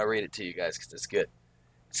I'm going to read it to you guys because it's good.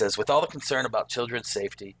 It says, with all the concern about children's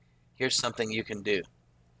safety, here's something you can do.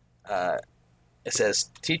 It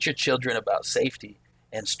says, teach your children about safety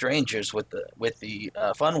and strangers with the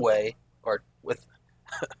fun way, or with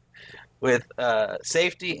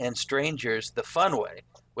safety and strangers the fun way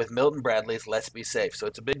with Milton Bradley's Let's Be Safe. So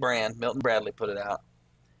it's a big brand. Milton Bradley put it out.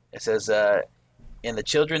 It says, in the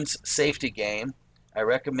children's safety game, I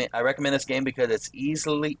recommend this game because it's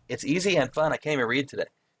easy and fun. I can't even read today.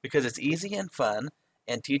 Because it's easy and fun,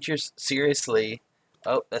 and teachers seriously.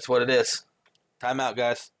 Oh, that's what it is. Time out,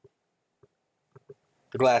 guys.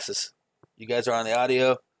 The glasses. You guys are on the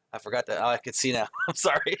audio. I forgot that. Oh, I can see now. I'm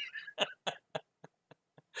sorry.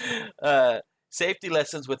 Safety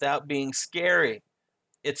lessons without being scary.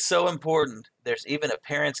 It's so important. There's even a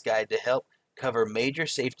parent's guide to help cover major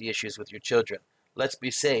safety issues with your children. Let's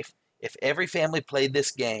be safe. If every family played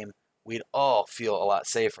this game, we'd all feel a lot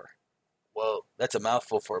safer. Whoa, that's a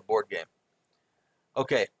mouthful for a board game.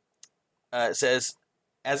 Okay. It says,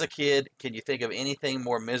 as a kid, can you think of anything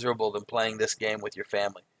more miserable than playing this game with your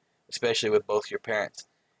family, especially with both your parents?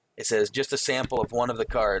 It says, just a sample of one of the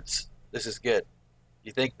cards. This is good.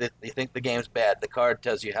 You think the game's bad. The card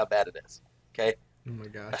tells you how bad it is. Okay? Oh my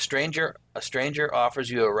gosh. A stranger offers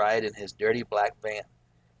you a ride in his dirty black van.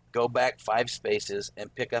 Go back 5 spaces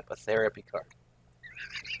and pick up a therapy card.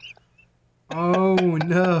 Oh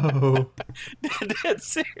no. That's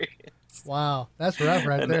serious. Wow, that's rough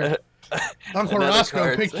right there. Uncle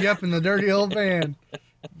Roscoe picked you up in the dirty old van.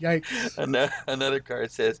 Yikes. Another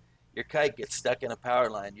card says, your kite gets stuck in a power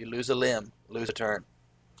line. You lose a limb, lose a turn.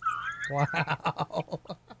 Wow.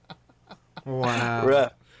 Wow.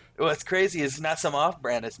 Rough. What's crazy is it's not some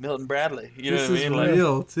off-brand. It's Milton Bradley. You know this what I mean? is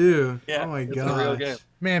real, too. Yeah, oh, my it's a real game. gosh.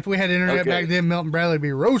 Man, if we had internet back then, Milton Bradley would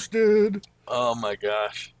be roasted. Oh, my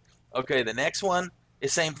gosh. Okay, the next one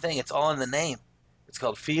is same thing. It's all in the name. It's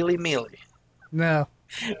called Feely Mealy. No.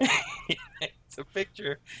 It's a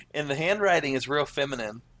picture, and the handwriting is real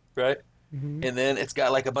feminine, right? Mm-hmm. And then it's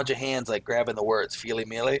got like a bunch of hands like grabbing the words Feely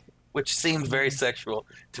Mealy, which seems very sexual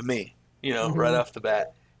to me, right off the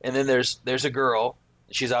bat. And then there's a girl.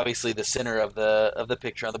 She's obviously the center of the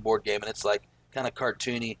picture on the board game, and it's like kind of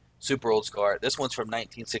cartoony, super old school art. This one's from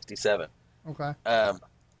 1967. Okay.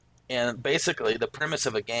 And basically the premise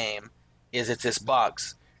of a game is it's this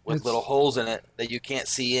box with little holes in it that you can't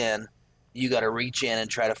see in. You got to reach in and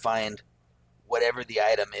try to find whatever the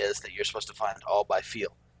item is that you're supposed to find all by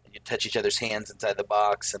feel. And you touch each other's hands inside the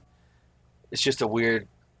box, and it's just a weird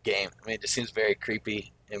game. I mean, it just seems very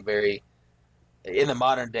creepy and very in the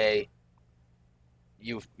modern day.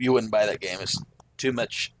 You wouldn't buy that game. It's too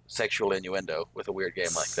much sexual innuendo with a weird game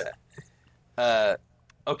like that.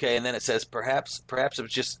 Okay, and then it says perhaps it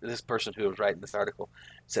was just this person who was writing this article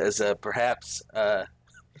says perhaps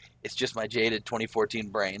it's just my jaded 2014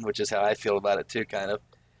 brain, which is how I feel about it too, kind of.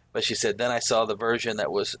 But she said, then I saw the version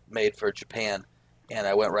that was made for Japan, and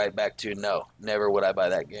I went right back to no, never would I buy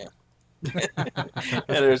that game. And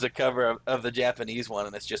there's a cover of the Japanese one,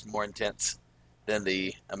 and it's just more intense than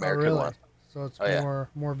the American one. So it's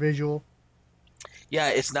more visual. Yeah,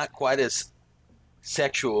 it's not quite as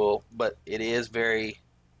sexual, but it is very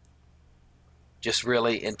just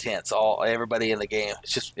really intense. Everybody in the game.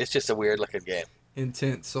 It's just a weird looking game.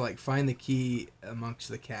 Intense. So like find the key amongst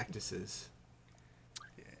the cactuses.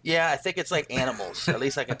 Yeah, I think it's like animals. At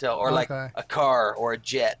least I can tell, or like a car or a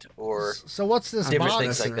jet or. So what's this different box?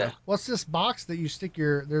 Things like that. What's this box that you stick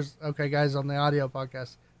your? There's guys on the audio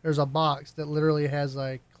podcast. There's a box that literally has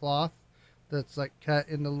like cloth that's like cut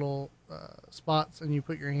into little spots, and you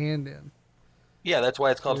put your hand in. Yeah, that's why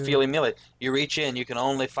it's called feely mealy. You reach in, you can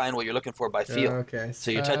only find what you're looking for by feel. Okay. So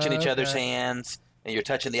you're touching each other's hands, and you're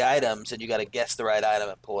touching the items, and you got to guess the right item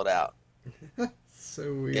and pull it out.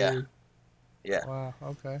 So weird. Yeah. Wow.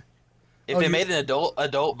 Okay. If they made an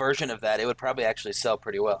adult version of that, it would probably actually sell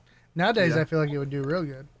pretty well. Nowadays, I feel like it would do real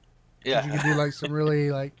good. Yeah. You could do like some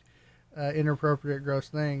really like inappropriate, gross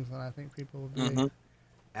things, and I think people would be.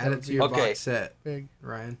 Add it to your box set, big.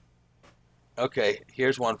 Ryan. Okay,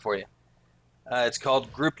 here's one for you. It's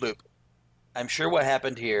called Group Loop. I'm sure what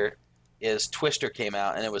happened here is Twister came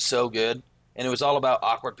out, and it was so good, and it was all about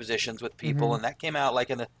awkward positions with people, and that came out like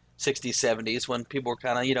in the 60s, 70s when people were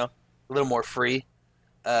kind of, a little more free.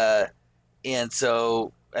 And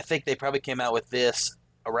so I think they probably came out with this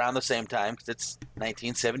around the same time because it's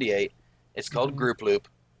 1978. It's called Group Loop.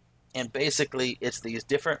 And basically it's these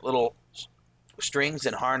different little strings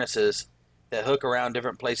and harnesses that hook around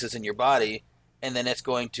different places in your body, and then it's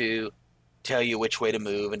going to tell you which way to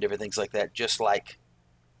move and different things like that, just like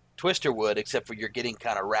Twister would, except for you're getting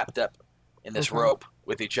kind of wrapped up in this rope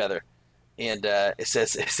with each other. And it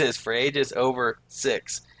says for ages over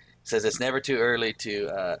 6, it says it's never too early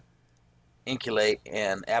to inculate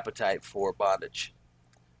an appetite for bondage.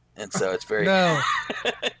 And so it's very No.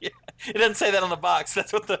 Yeah. It doesn't say that on the box.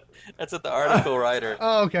 That's what the article writer.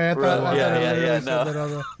 Oh, okay. I thought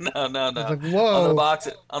No. Like, whoa.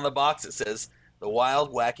 On the box it says the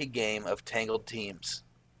wild wacky game of tangled teams.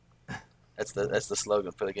 That's the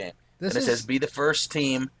slogan for the game. It says be the first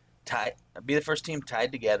team tied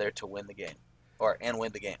together to win the game, and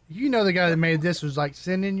win the game. The guy that made this was like,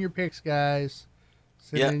 send in your picks, guys.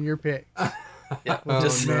 Send in your picks. Yeah,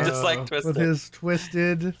 just like Twister. With his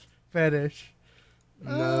twisted fetish.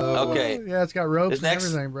 No. Okay. Yeah, it's got ropes and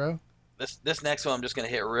everything, bro. This next one I'm just gonna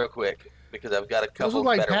hit real quick because I've got a couple. Those look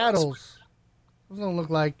like better paddles. ones. Those don't look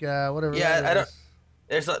like whatever. Yeah, that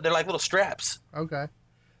is. They're like little straps. Okay.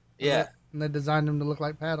 Yeah. And they designed them to look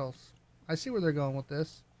like paddles. I see where they're going with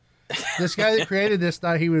this. This guy that created this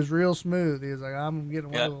thought he was real smooth. He was like, I'm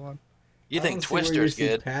getting one. You think Twister's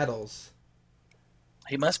good? Paddles.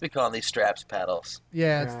 He must be calling these straps paddles.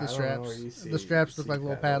 Yeah, it's the straps. The straps look like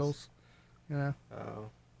little paddles. Oh.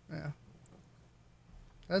 Yeah.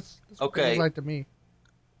 That's what it looks like to me.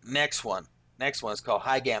 Next one is called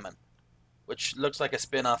High Gammon, which looks like a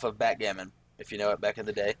spin-off of Backgammon, if you know it back in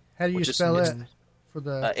the day. How do you spell it? For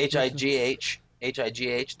the HIGH-GAMMON.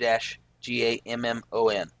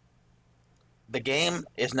 The game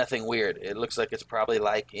is nothing weird. It looks like it's probably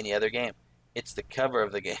like any other game. It's the cover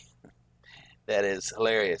of the game that is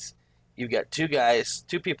hilarious. You've got two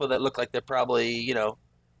people that look like they're probably,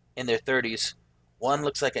 in their 30s. One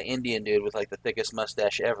looks like an Indian dude with like the thickest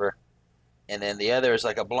mustache ever. And then the other is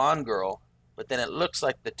like a blonde girl. But then it looks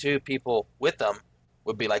like the two people with them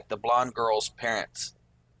would be like the blonde girl's parents.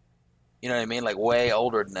 You know what I mean? Like way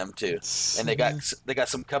older than them too. And they got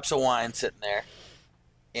some cups of wine sitting there.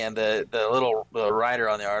 And the writer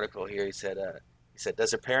on the article here, he said,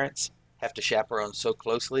 does her parents have to chaperone so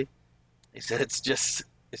closely? He said it's just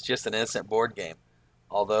an innocent board game,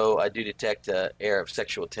 although I do detect an air of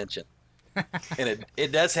sexual tension. And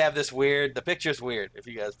it does have this weird. The picture's weird if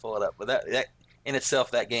you guys pull it up, but that in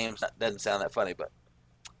itself, that game doesn't sound that funny. But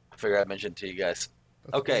I figure I'd mention it to you guys.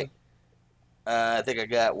 That's okay, I think I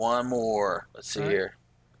got one more. Let's see here.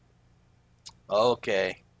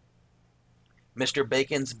 Okay, Mr.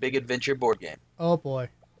 Bacon's Big Adventure board game. Oh boy.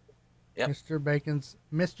 Yep. Mr. Bacon's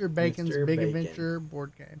Big Adventure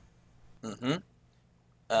board game.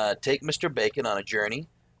 Take Mr. Bacon on a journey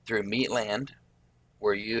through Meatland,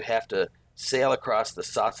 where you have to sail across the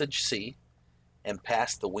Sausage Sea and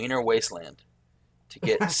past the Wiener Wasteland to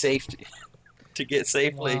get safely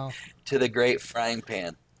to the Great Frying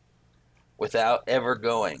Pan without ever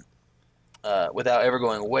going.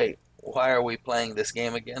 Wait, why are we playing this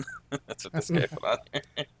game again? That's what this guy put on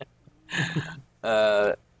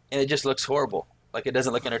there. And it just looks horrible. Like it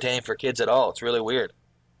doesn't look entertaining for kids at all. It's really weird.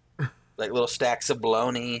 Like little stacks of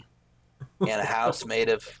bologna and a house made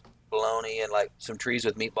of bologna and like some trees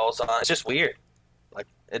with meatballs on it. It's just weird. Like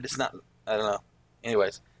it's not. I don't know.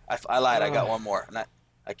 Anyways, I lied. I got one more, and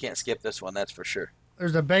I can't skip this one. That's for sure.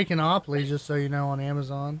 There's a Baconopoly, just so you know, on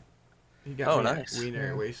Amazon. You got nice.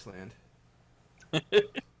 Wiener Wasteland.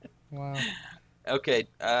 Wow. Okay,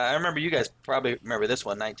 I remember you guys probably remember this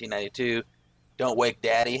one, 1992. Don't Wake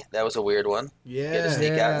Daddy. That was a weird one. Yeah. You had to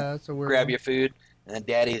sneak out, that's a weird grab one. your food, and then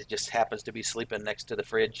Daddy just happens to be sleeping next to the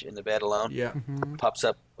fridge in the bed alone. Yeah. Mm-hmm. Pops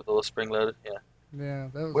up with a little spring loaded. Yeah. Yeah,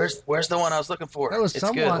 that was. Where's the one I was looking for? That was It's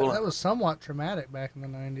good. Hold on. That was somewhat traumatic back in the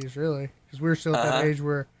 '90s, really, because we were still at that age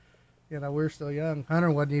where, we were still young.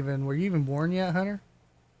 Hunter wasn't even. Were you even born yet, Hunter?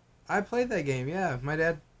 I played that game. Yeah, my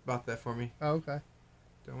dad bought that for me. Oh, okay.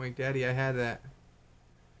 Don't Wake Daddy. I had that.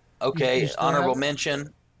 Okay, You still honorable have it?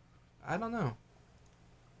 mention. I don't know.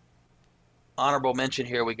 Honorable mention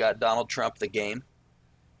here. We got Donald Trump, the game.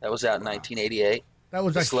 That was out in 1988. That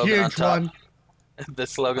was The a slogan on huge top. one. The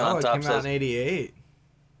slogan Oh, on it top came out in says, '88.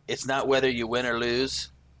 "It's not whether you win or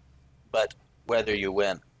lose, but whether you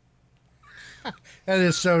win." That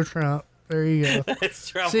is so Trump. There you go. It's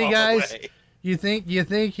Trump See, all the guys, way. you think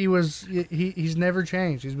he's never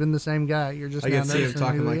changed. He's been the same guy. You're just I now can see him noticing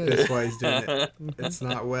talking who like he this is. while he's doing it. It's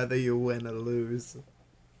not whether you win or lose.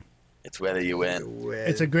 It's whether you win. You win.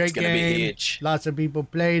 It's a great It's gonna be game. huge. Lots of people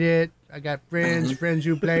played it. I got friends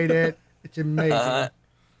who played it. It's amazing.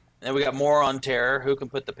 And we got more on terror. Who can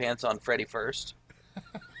put the pants on Freddy first?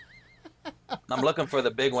 I'm looking for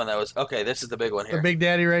the big one that was okay. This is the big one here. The Big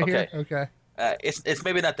Daddy right Okay. here. Okay. It's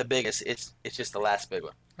maybe not the biggest. It's just the last big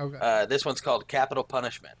one. Okay. This one's called Capital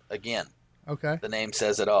Punishment. Again, Okay. the name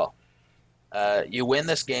says it all. You win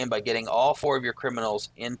this game by getting all 4 of your criminals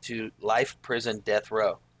into life prison death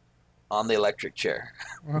row on the electric chair.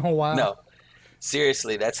 Oh wow. No,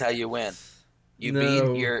 seriously, that's how you win. You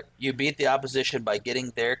beat the opposition by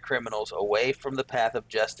getting their criminals away from the path of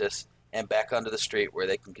justice and back onto the street where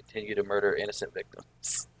they can continue to murder innocent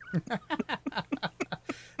victims.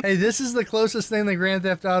 Hey, this is the closest thing to Grand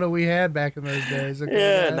Theft Auto we had back in those days. Okay,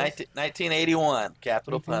 Yeah, guys? 1981,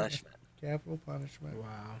 Capital Punishment. Capital Punishment. Wow.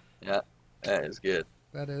 Yeah, that is good.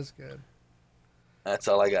 That is good. That's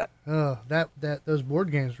all I got. Oh, those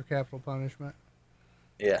board games were Capital Punishment.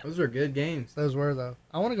 Yeah. Those were good games. Those were though.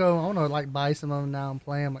 I want to like buy some of them now and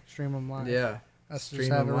play them, like stream them live. Yeah. Let's just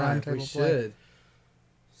Stream have them a round live. table We play. should.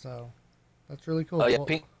 So that's really cool. Oh yeah,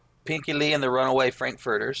 Well, Pinky Lee and the Runaway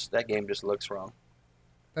Frankfurters. That game just looks wrong.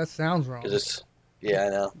 that sounds wrong. 'Cause it's, yeah, I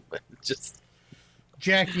know, but it's just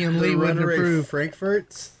Jackie and Lee The wouldn't Runaway approve.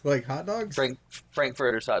 Frankfurts? Like hot dogs?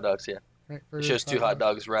 Frankfurters hot dogs. Yeah, it shows 2 hot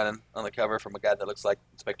dogs running on the cover from a guy that looks like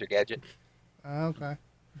Inspector Gadget. Okay.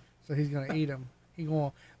 So he's gonna eat them. He's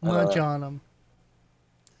gonna munch on them.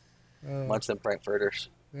 Munch them Frankfurters.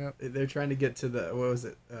 Yep. They're trying to get to the, what was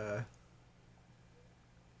it?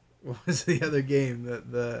 What was the other game?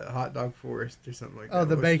 The hot dog forest or something like that. Oh,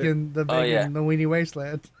 the What's bacon, the yeah. Weenie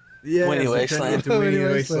Wasteland. Yeah, Weenie so Wasteland. To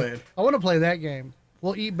Weenie Wasteland. I want to play that game.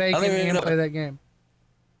 We'll eat bacon even and know- play that game.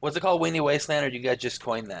 What's it called? Weenie Wasteland, or did you guys just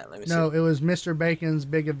coin that? Let me see. No, it was Mr. Bacon's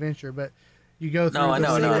Big Adventure, but you go through I the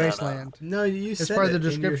know, Weenie no. Wasteland. No, you It's said part of it the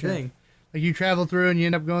in your description. thing. Like you travel through and you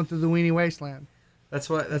end up going through the Weenie Wasteland. That's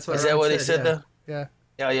what. Is Ryan that what he said yeah. though?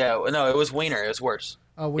 Yeah. Yeah. No, it was Wiener. It was worse.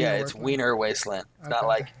 Oh, Wiener Yeah, it's Wasteland. Wiener Wasteland. It's not Okay.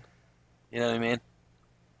 like, you know what I mean?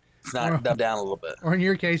 It's not dumbed down a little bit. Or in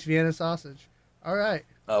your case, Vienna sausage. All right.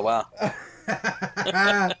 Oh wow.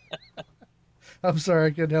 I'm sorry, I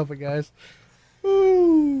couldn't help it, guys.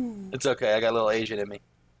 Ooh. It's okay. I got a little Asian in me.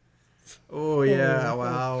 Oh yeah!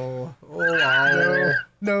 Wow! Oh wow!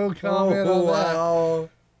 No comment Oh on that. wow!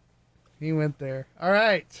 He went there. All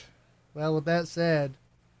right. Well, with that said,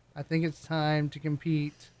 I think it's time to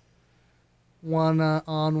compete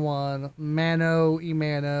one-on-one,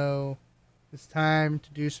 mano-a-mano. It's time to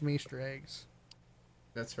do some Easter eggs.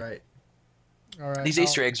 That's right. All right. These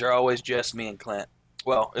Easter eggs are always just me and Clint.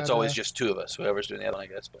 Well, it's Okay. always just 2 of us. Whoever's doing the other one, I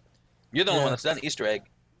guess. But you're the only Yeah. one that's done Easter egg.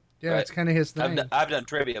 Yeah, right. it's kind of his thing. I've done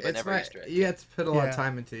trivia, but It's never right. Easter egg. You have to put a lot Yeah. of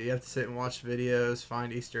time into it. You have to sit and watch videos,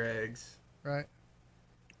 find Easter eggs. Right.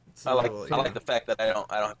 It's I a like little, I like the fact that I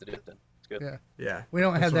don't have to do it then. It's good. Yeah. Yeah. We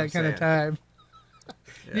don't That's have what that I'm kind of saying. time.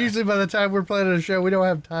 Yeah. Usually by the time we're planning a show, we don't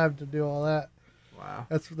have time to do all that. Wow.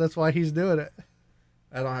 That's why he's doing it.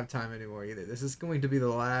 I don't have time anymore either. This is going to be the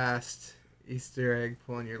last Easter egg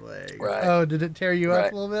pulling your leg. Right. Oh, did it tear you up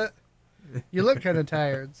Right. a little bit? You look kind of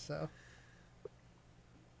tired, so.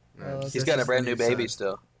 No, He's this got a is brand the new baby son.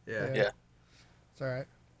 still. Yeah. Yeah. Yeah. It's all right.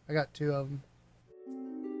 I got 2 of them.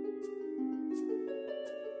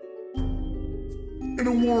 In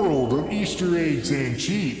a world of Easter eggs and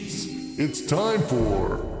cheats, it's time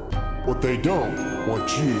for what they don't want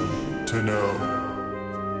you to know.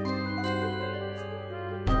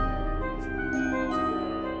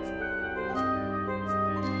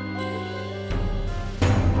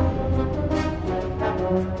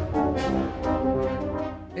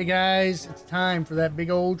 Hey guys, it's time for that big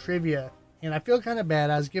old trivia. And I feel kind of bad.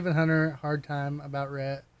 I was giving Hunter a hard time about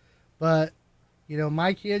Rhett. But, you know,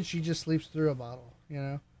 my kid, she just sleeps through a bottle, you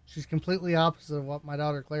know. She's completely opposite of what my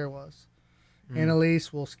daughter Claire was.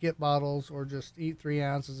 Annalise will skip bottles or just eat 3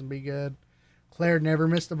 ounces and be good. Claire never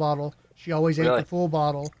missed a bottle. She always ate the full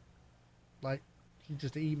bottle. Like, she's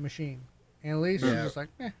just an eating machine. Annalise, she's just like,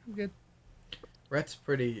 I'm good. Rhett's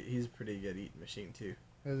he's a pretty good eating machine, too.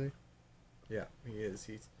 Is he? Yeah, he is.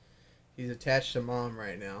 He's attached to Mom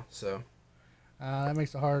right now, so. That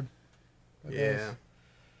makes it hard. Yeah.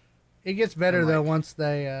 It gets better, though, once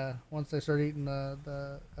they start eating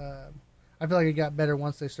I feel like it got better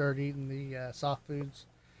once they started eating the soft foods.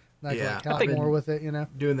 Like, help more with it, you know.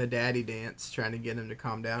 Doing the daddy dance, trying to get him to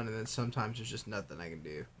calm down, and then sometimes there's just nothing I can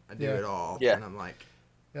do. I do it all, and I'm like,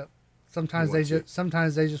 yep. Sometimes they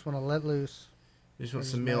just want to let loose. They just want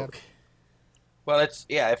some milk. Well,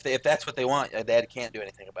 if that's what they want, Dad can't do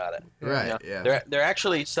anything about it. Right. You know? There are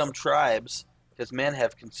actually some tribes, because men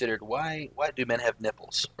have considered why do men have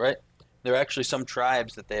nipples, right? There are actually some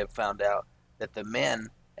tribes that they have found out that the men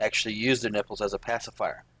actually use their nipples as a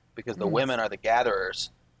pacifier because the women are the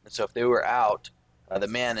gatherers. And so if they were out, the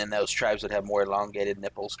men in those tribes would have more elongated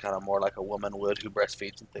nipples, kind of more like a woman would who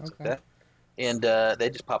breastfeeds and things like that. And they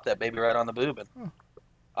just pop that baby right on the boob. And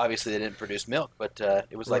obviously they didn't produce milk, but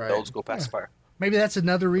it was like the old school pacifier. Maybe that's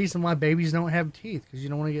another reason why babies don't have teeth, because you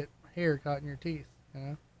don't want to get hair caught in your teeth, you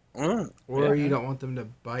know? Or you don't want them to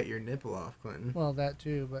bite your nipple off, Clinton. Well, that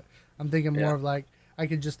too, but I'm thinking more of like, I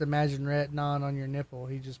could just imagine Rhett gnawing on your nipple.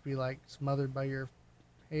 He'd just be like smothered by your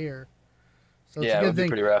hair. So it's a good thing.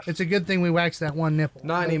 Pretty rough. It's a good thing we waxed that one nipple.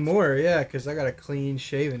 Not anymore, because I got a clean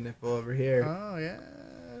shaven nipple over here. Oh, yeah.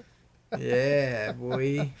 Yeah,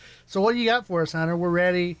 boy. So what do you got for us, Hunter? We're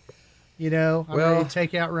ready. You know, I'm ready to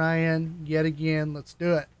take out Ryan yet again. Let's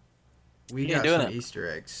do it. We got some Easter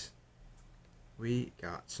eggs.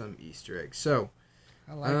 So,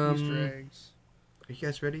 I like Easter eggs. Are you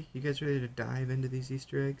guys ready? You guys ready to dive into these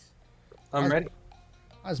Easter eggs? I'm ready.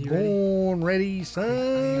 I was born ready, son.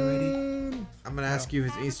 Are you ready? I'm going to ask you if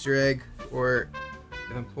it's an Easter egg or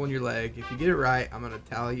if I'm pulling your leg. If you get it right, I'm going to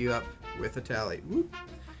tally you up with a tally. Whoop.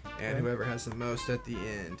 And whoever has the most at the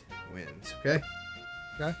end wins. Okay?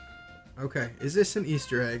 Okay. Okay. Is this an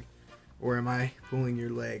Easter egg or am I pulling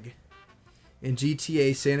your leg? In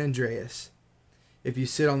GTA San Andreas, if you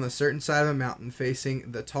sit on the certain side of a mountain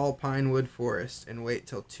facing the tall pine wood forest and wait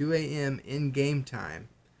till 2 a.m. in game time,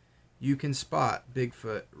 you can spot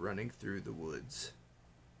Bigfoot running through the woods.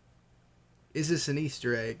 Is this an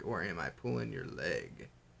Easter egg or am I pulling your leg?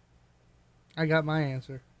 I got my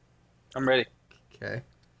answer. I'm ready. Okay.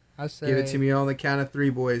 I say, give it to me on the count of 3,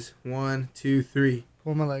 boys. 1, 2, 3.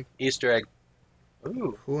 Pull my leg. Easter egg.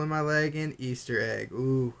 Ooh. Pulling my leg and Easter egg.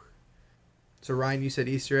 Ooh. So Ryan, you said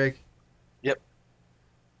Easter egg? Yep.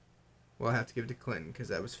 Well, I have to give it to Clinton because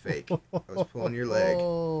that was fake. I was pulling your leg.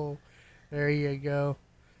 Oh, there you go.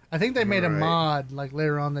 I think they made a mod, like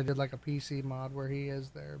later on they did like a PC mod where he is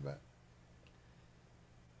there, but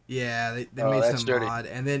yeah, they made some mod,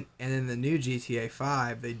 and then the new GTA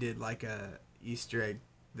 5 they did like a Easter egg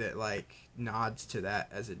that like nods to that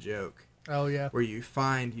as a joke. Oh yeah, where you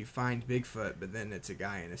find Bigfoot, but then it's a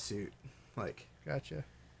guy in a suit, like. Gotcha.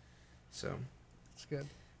 So, that's good.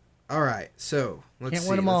 All right, so let's Can't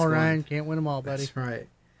win them all, Ryan. Can't win them all, buddy. That's right.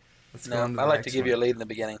 Let's go on to the next to give you a lead in the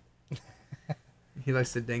beginning. He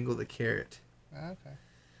likes to dangle the carrot. Okay.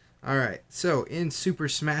 All right. So in Super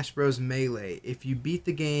Smash Bros. Melee, if you beat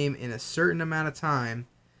the game in a certain amount of time,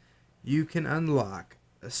 you can unlock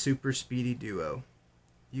a super speedy duo.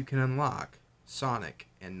 You can unlock Sonic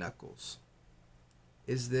and Knuckles.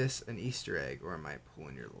 Is this an Easter egg or am I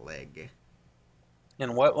pulling your leg?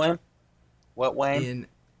 In what way? What way?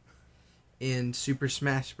 In Super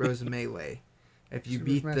Smash Bros. Melee. If you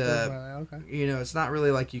beat the, you know, it's not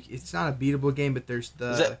really like it's not a beatable game, but there's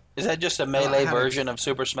the. Is that just a Melee version of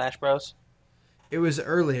Super Smash Bros? It was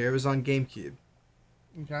earlier. It was on GameCube.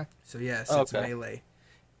 Okay. So yes, it's Melee,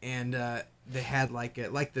 and they had like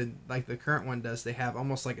the current one does. They have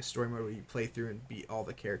almost like a story mode where you play through and beat all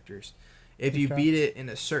the characters. If you beat it in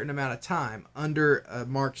a certain amount of time, under a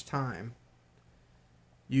marked time,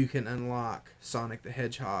 you can unlock Sonic the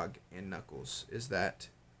Hedgehog and Knuckles. Is that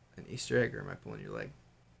an Easter egg or am I pulling your leg?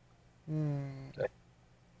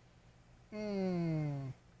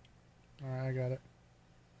 Alright, I got it.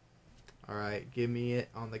 Alright, give me it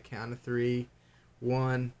on the count of 3.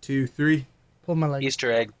 1, 2, 3. Pull my leg.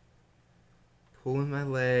 Easter egg. Pulling my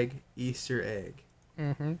leg, Easter egg.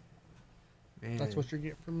 Mm-hmm. Man. That's what you're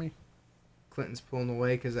getting from me. Clinton's pulling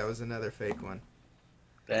away because that was another fake one.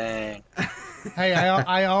 Dang. Hey,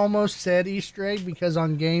 I almost said Easter egg because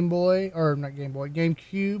on Game Boy, or not Game Boy,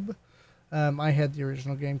 GameCube, I had the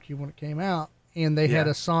original GameCube when it came out, and they had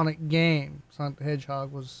a Sonic game. Sonic the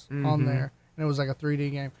Hedgehog was on there, and it was like a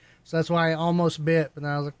 3D game. So that's why I almost bit, but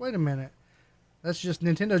then I was like, wait a minute. That's just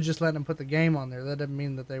Nintendo just letting them put the game on there. That doesn't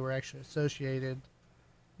mean that they were actually associated,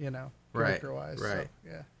 character-wise. Right. So,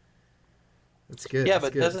 yeah. That's good. Yeah,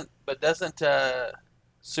 that's but doesn't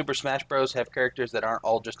Super Smash Bros. Have characters that aren't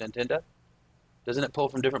all just Nintendo? Doesn't it pull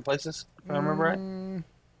from different places? If I remember right.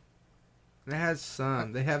 It has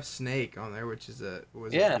some. They have Snake on there, which is a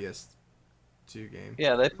PS2 game.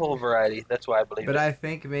 Yeah, they pull a variety. That's why I believe But it. I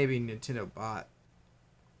think maybe Nintendo bought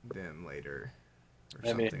them later or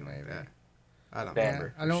something like that. I don't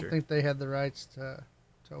remember. I don't think they had the rights to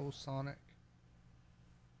old Sonic.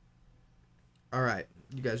 All right,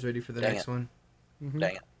 you guys ready for the next one?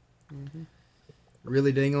 Dang it!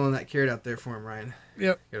 Really dangling that carrot out there for him, Ryan.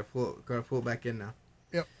 Yep. Gotta pull it back in now.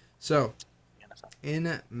 Yep. So,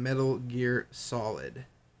 in Metal Gear Solid,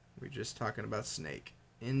 we're just talking about Snake.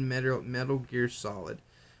 In Metal Gear Solid,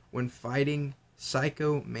 when fighting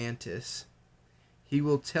Psycho Mantis, he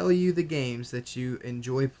will tell you the games that you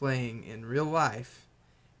enjoy playing in real life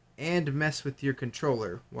and mess with your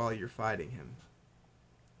controller while you're fighting him.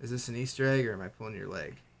 Is this an Easter egg or am I pulling your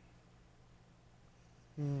leg?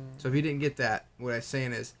 So if you didn't get that, what I'm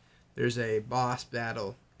saying is there's a boss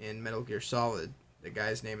battle in Metal Gear Solid. The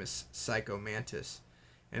guy's name is Psycho Mantis.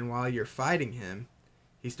 And while you're fighting him,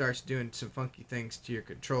 he starts doing some funky things to your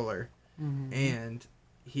controller. And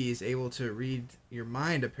he is able to read your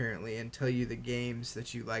mind, apparently, and tell you the games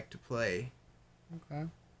that you like to play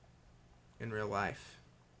in real life.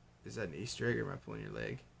 Is that an Easter egg or am I pulling your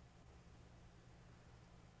leg?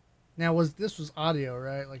 Now, this was audio,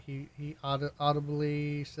 right? Like he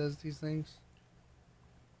audibly says these things?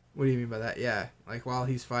 What do you mean by that? Yeah, like while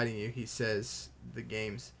he's fighting you, he says the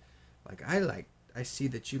games. Like, I see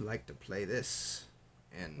that you like to play this.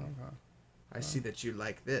 And I see that you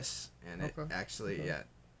like this. And it actually, yeah.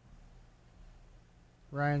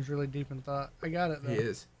 Ryan's really deep in thought. I got it, though. He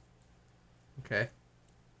is. Okay.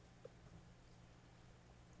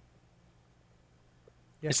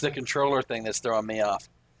 It's the controller thing that's throwing me off.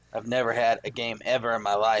 I've never had a game ever in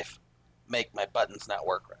my life make my buttons not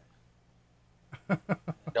work right.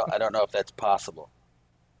 I don't know if that's possible.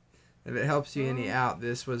 If it helps you any out,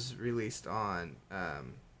 this was released on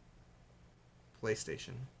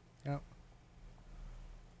PlayStation. Yep.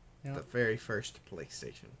 The very first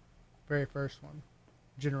PlayStation. Very first one.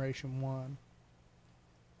 Generation 1.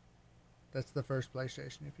 That's the first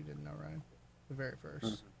PlayStation, if you didn't know, Ryan. The very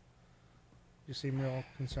first. You seem real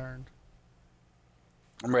concerned.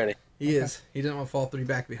 I'm ready. He is. He doesn't want to fall 3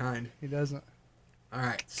 back behind. He doesn't. All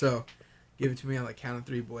right, so give it to me on the count of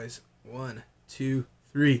 3, boys. 1, 2,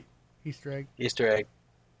 3. Easter egg. Easter egg.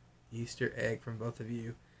 Easter egg from both of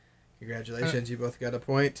you. Congratulations, you both got a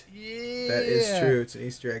point. Yeah. That is true. It's an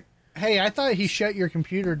Easter egg. Hey, I thought he shut your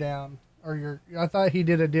computer down, I thought he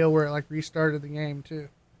did a deal where it like restarted the game too.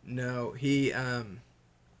 No, he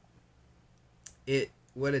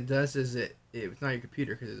what it does is it's not your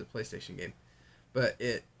computer because it's a PlayStation game, but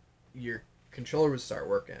your controller would stop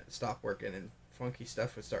working, and funky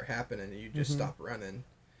stuff would start happening, and you just stop running,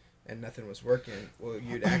 and nothing was working. Well,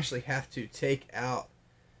 you'd actually have to take out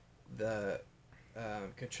the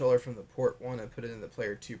controller from the port 1 and put it in the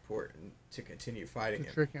player 2 port to continue fighting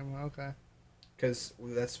him. Trick him, okay. Because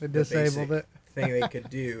that's they the disabled basic it. thing they could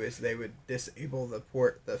do is they would disable the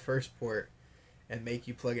first port, and make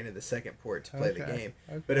you plug into the second port to play the game.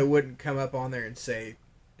 Okay. But it wouldn't come up on there and say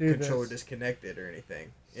controller disconnected or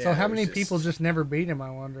anything. So yeah, how many people just never beat him, I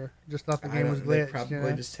wonder? Just thought the game was glitched. They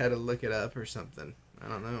probably just had to look it up or something. I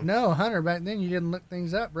don't know. No, Hunter, back then you didn't look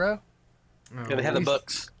things up, bro. Oh, yeah, they had the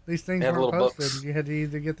books. These things weren't posted. Books. You had to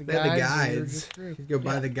either get the guides. You could go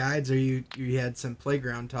buy the guides, or you had some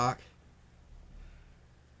playground talk.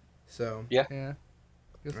 So yeah.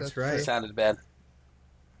 That's right. It sounded bad.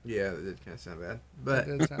 Yeah, it did kind of sound bad. But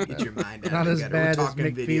get your mind out. Not as bad as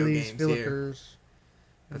McFeely's filters.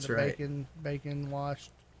 That's right. Bacon washed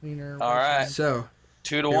cleaner. All right. So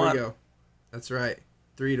 2-1. Here we go. That's right.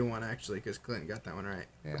 3-1 actually, because Clinton got that one right.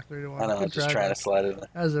 Yeah, 3-1. I know. I'm just trying to slide it in.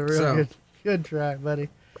 That was a real good try, buddy.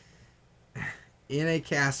 In a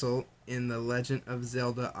castle in The Legend of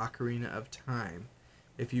Zelda: Ocarina of Time,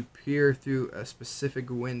 if you peer through a specific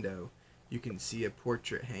window, you can see a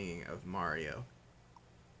portrait hanging of Mario.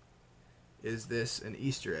 Is this an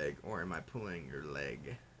Easter egg, or am I pulling your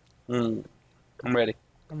leg? I'm ready.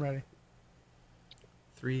 I'm ready.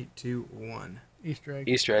 3, 2, 1. Easter egg.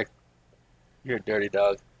 Easter egg. You're a dirty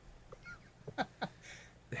dog.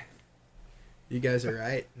 You guys are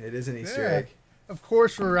right. It is an Easter egg. Of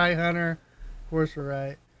course we're right, Hunter. Of course we're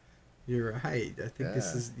right. You're right. I think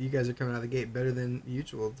you guys are coming out of the gate better than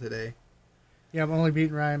usual today. Yeah, I'm only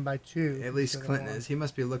beating Ryan by 2. At least Clinton is. He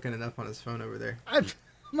must be looking it up on his phone over there.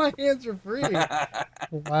 My hands are free.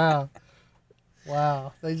 Wow.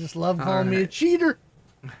 They just love calling me a cheater.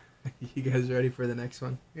 You guys ready for the next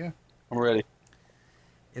one? Yeah. I'm ready.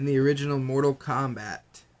 In the original Mortal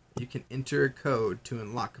Kombat, you can enter a code to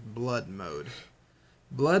unlock Blood Mode.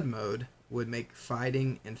 Blood Mode would make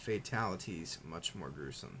fighting and fatalities much more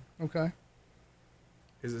gruesome. Okay.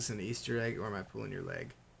 Is this an Easter egg or am I pulling your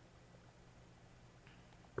leg?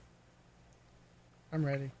 I'm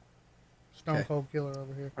ready. Stone Cold Killer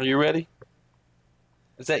over here. Are you ready?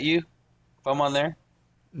 Is that you? If I'm on there?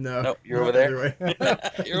 No. Nope, you're over there.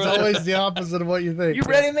 It's always the opposite of what you think. You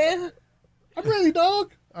ready, man? I'm ready,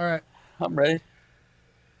 dog. All right. I'm ready.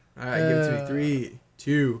 All right, give it to me. 3,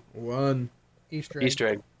 2, 1. Easter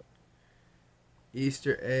egg.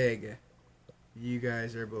 Easter egg. You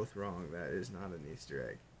guys are both wrong. That is not an Easter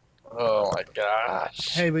egg. Oh my gosh.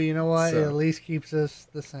 Hey, but you know what? So, it at least keeps us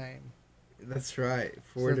the same. That's right.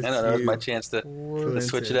 4 So to 2. I know, that was my chance to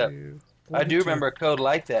switch it up. I do remember a code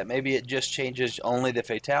like that. Maybe it just changes only the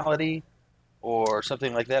fatality or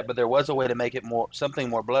something like that, but there was a way to make it something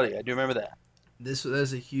more bloody. I do remember that. This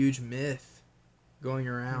was a huge myth going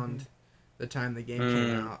around the time the game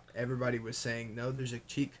came out. Everybody was saying, no, there's a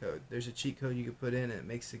cheat code. There's a cheat code you can put in and it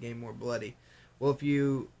makes the game more bloody. Well, if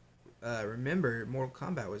you remember, Mortal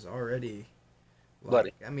Kombat was already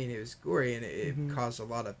bloody. I mean, it was gory and it caused a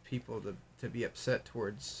lot of people to be upset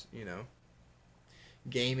towards,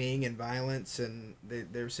 gaming and violence, and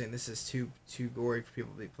they were saying this is too gory for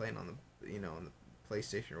people to be playing on the on the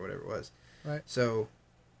PlayStation or whatever it was. Right. So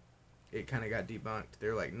it kind of got debunked.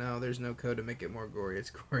 They're like, no, there's no code to make it more gory. It's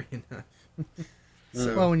gory enough.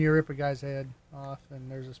 Well, when you rip a guy's head off and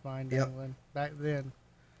there's a spine dangling, back then,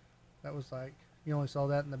 that was like, you only saw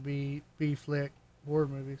that in the B flick horror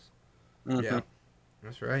movies. Mm-hmm. Yeah,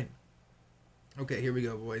 that's right. Okay, here we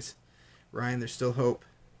go, boys. Ryan, there's still hope.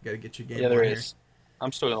 Got to get your game on there here. is.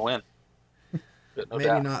 I'm still gonna win. No Maybe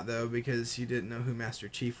doubt. not though, because you didn't know who Master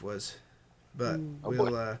Chief was. But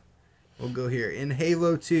boy. we'll go here. In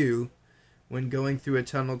Halo 2, when going through a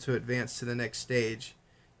tunnel to advance to the next stage,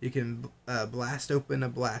 you can blast open a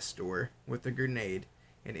blast door with a grenade,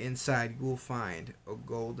 and inside you'll find a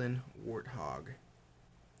golden warthog.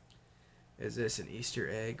 Is this an Easter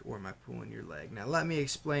egg or am I pulling your leg? Now let me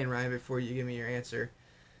explain, Ryan, before you give me your answer.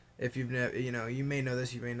 If you've never, you may know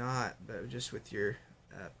this, you may not, but just with your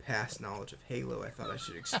past knowledge of Halo, I thought I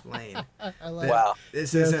should explain. Wow.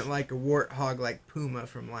 This isn't like a warthog like Puma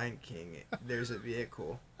from Lion King. There's a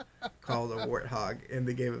vehicle called a warthog in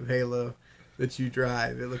the game of Halo that you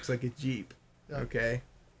drive. It looks like a Jeep. Okay?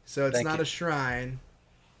 So it's not a shrine.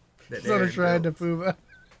 It's not a shrine to Puma.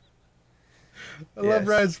 I love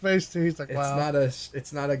Ryan's face too. He's like, wow.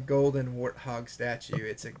 It's not a golden warthog statue.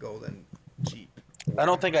 It's a golden Jeep. I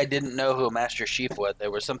don't think I didn't know who Master Chief was.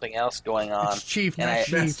 There was something else going on. It's Chief, and not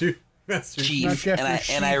Chief. Master Chief,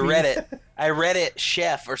 and I read it. I read it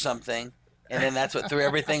Chef or something, and then that's what threw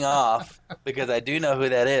everything off because I do know who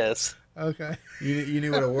that is. Okay. You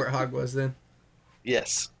knew what a warthog was then?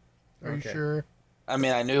 Yes. Are you sure? I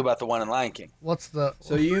mean, I knew about the one in Lion King.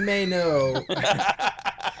 So you may know.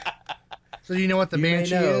 So do you know what the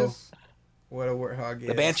Banshee is? What a warthog is.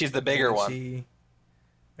 The Banshee's the bigger one.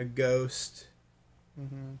 A ghost.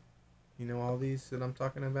 Mm-hmm. You know all these that I'm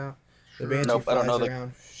talking about? Sure. The Banshee nope, I don't know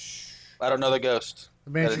around. I don't know the ghost.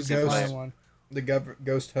 The Banshee's the flying one. The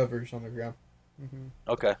ghost hovers on the ground. Mm-hmm.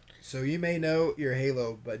 Okay. So you may know your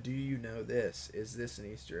Halo, but do you know this? Is this an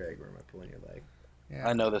Easter egg or am I pulling your leg? Yeah.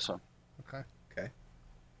 I know this one. Okay.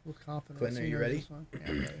 With confidence. Clinton, are you ready? Yeah,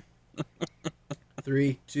 I'm ready.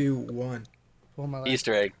 3, 2, 1. Pull my leg.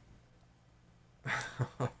 Easter egg.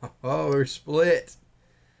 Oh, we're split.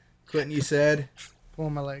 Clinton, you said. Pull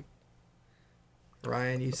my leg.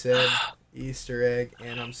 Ryan, you said Easter egg,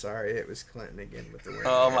 and I'm sorry, it was Clinton again with the word.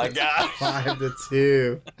 Oh my God. 5 to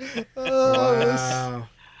 2. Wow.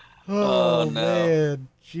 Oh, no. man.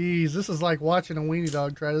 Jeez, this is like watching a weenie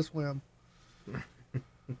dog try to swim.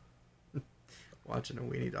 Watching a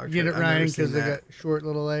weenie dog. You get it, Ryan, because they got short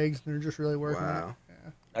little legs and they're just really working. Wow.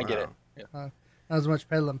 Yeah. I get it. Yeah. Not as much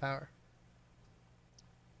pedaling power.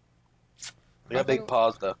 They got big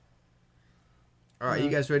paws though. All right, you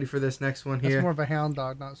guys ready for this next one here? That's more of a hound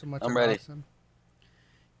dog, not so much. I'm ready. Bison.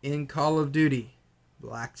 In Call of Duty,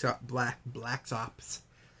 Black Ops.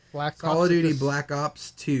 Call of Duty Black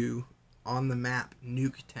Ops 2 on the map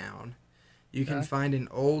Nuketown. You can find an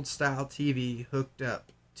old style TV hooked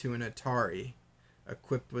up to an Atari,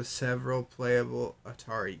 equipped with several playable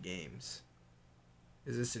Atari games.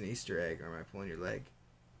 Is this an Easter egg or am I pulling your leg?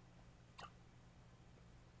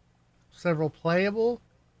 several playable.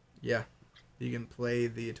 Yeah, you can play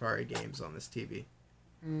the Atari games on this TV.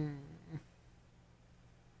 And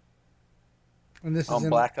this on is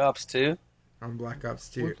Black Ops 2? On Black Ops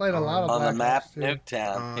 2. We played a lot of on Black the map, Ops 2.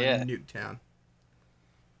 Nuketown. On Yeah. Nuketown.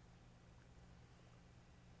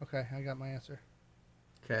 Okay, I got my answer.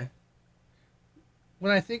 Okay.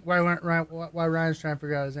 When I think why Ryan's trying to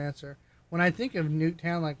figure out his answer, when I think of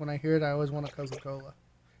Nuketown, like when I hear it, I always want a Coca-Cola.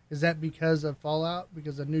 Is that because of Fallout?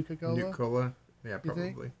 Because of Nuka-Cola? Nuka-Cola? Yeah, You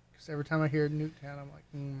think? probably. Because every time I hear Nuketown, I'm like,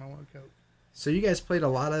 I want a Coke. So you guys played a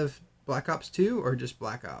lot of Black Ops 2 or just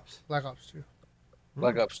Black Ops? Black Ops 2.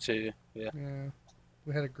 Black Ops 2, yeah. Yeah.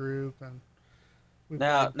 We had a group and.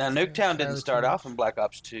 Now Nuketown didn't start teams. off in Black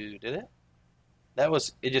Ops 2, did it?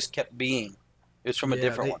 It just kept being. It was from a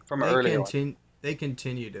different one, from an earlier one. They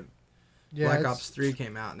continued to. Yeah, Black Ops 3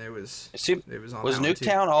 came out and it was on Was that one too.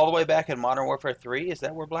 Nuketown all the way back in Modern Warfare 3? Is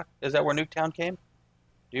that where Nuketown came?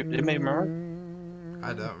 Do you remember?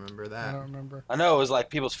 I don't remember that. I don't remember. I know it was like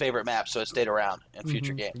people's favorite map, so it stayed around in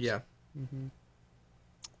future games. Yeah. Mm-hmm.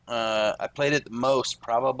 I played it the most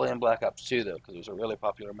probably in Black Ops 2 though, because it was a really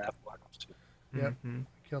popular map in Black Ops 2. Yep. Mm-hmm.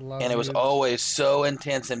 Killed a lot And of it was dudes. always so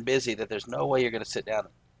intense and busy that there's no way you're going to sit down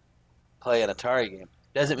and play an Atari game.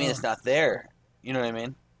 Doesn't mean it's not there. You know what I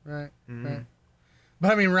mean? Right. Mm-hmm. Right.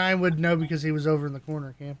 But I mean, Ryan would know because he was over in the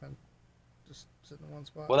corner camping, just sitting in one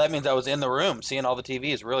spot. Well, that means I was in the room seeing all the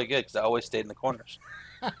TV is really good because I always stayed in the corners.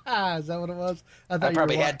 Is that what it was? I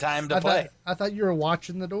probably had time to play. I thought you were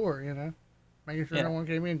watching the door, making sure Yeah. no one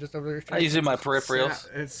came in, just over there. I use my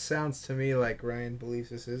peripherals. It sounds to me like Ryan believes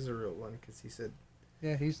this is a real one because he said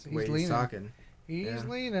Yeah, he's the way leaning. he's talking. He's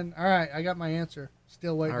leaning. All right, I got my answer.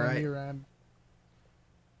 Still waiting All on right. you, Ryan.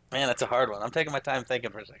 Man, that's a hard one. I'm taking my time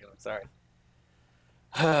thinking for a second. I'm sorry.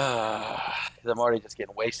 'Cause I'm already just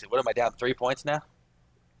getting wasted. What am I down? 3 points now?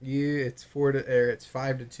 It's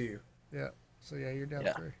 5-2. Yeah. So yeah, you're down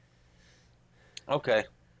Yeah. 3. Okay.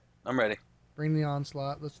 I'm ready. Bring the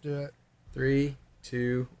onslaught. Let's do it. 3,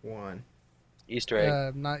 2, 1. Easter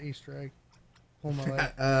egg. Not Easter egg. Pull my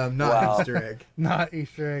leg. Not Wow. Easter egg. Not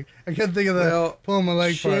Easter egg. I couldn't think of the pull my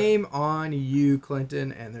leg part. Shame on you,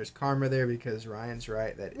 Clinton, and there's karma there because Ryan's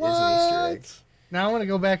right. That is an Easter egg. Now I want to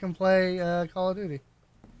go back and play Call of Duty.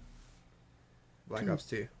 Black Ops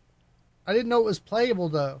 2. I didn't know it was playable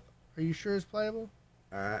though. Are you sure it's playable?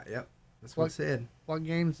 Yep. That's what it said. What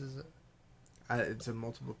games is it? It's a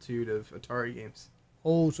multitude of Atari games.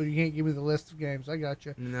 Oh, so you can't give me the list of games. I got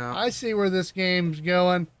you. No. I see where this game's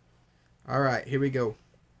going. All right, here we go.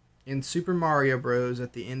 In Super Mario Bros.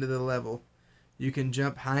 At the end of the level, you can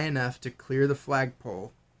jump high enough to clear the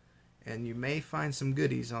flagpole, and you may find some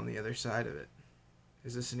goodies on the other side of it.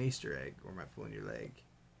 Is this an Easter egg, or am I pulling your leg?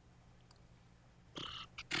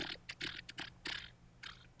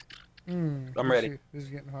 I'm ready. This is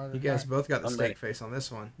getting harder. You guys both got the I'm steak ready. face on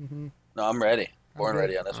this one. Mm-hmm. No, I'm ready. Born Okay.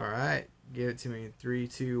 ready on this All one. right, give it to me in 3,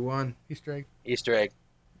 2, 1. Easter egg. Easter egg.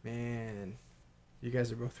 Man, you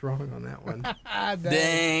guys are both wrong on that one.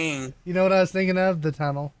 Dang. You know what I was thinking of? The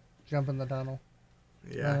tunnel. Jumping the tunnel.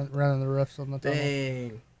 Yeah. Running the roofs on the tunnel.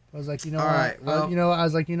 Dang. I was like, you know All what? right, well- I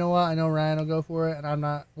was like, you know what? I know Ryan will go for it, and I'm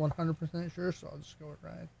not 100% sure, so I'll just go with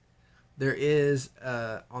Ryan. There is,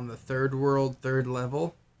 on the third world, third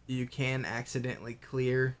level, you can accidentally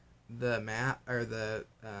clear the map or the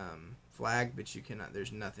flag, but you cannot.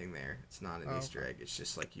 There's nothing there. It's not an Easter egg. It's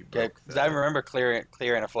just like you Okay, broke. 'cause I remember clearing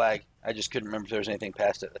a flag. I just couldn't remember if there was anything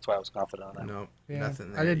past it. That's why I was confident on that. No, Yeah.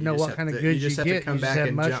 nothing there. I didn't You know just what have kind of to- goods you just have get. to come You just back had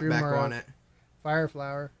and jump mushroom back or on it. Fire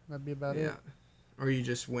flower. That'd be about Yeah, it. or you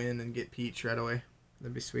just win and get peach right away.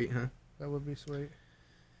 That'd be sweet, huh? That would be sweet.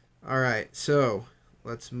 All right, so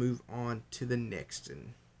let's move on to the next.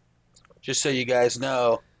 And Just so you guys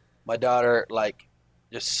know, my daughter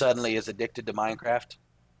just suddenly is addicted to Minecraft,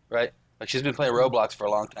 right? Like she's been playing Roblox for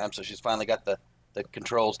a long time, so she's finally got the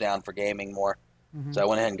controls down for gaming more. Mhm. So I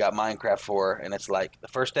went ahead and got Minecraft for her, and it's like the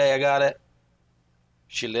first day I got it,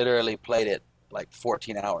 she literally played it like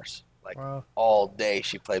 14 hours. Like Wow. all day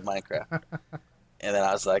she played Minecraft. And then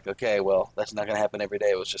I was like, okay, well, that's not going to happen every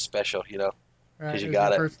day. It was just special, Right, because you was got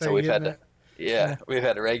the it. first So day we've had getting to, it. yeah, we've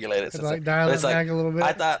had to regulate it. Had since to, then. dial But it it's like, back a little bit.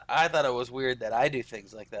 I thought it was weird that I do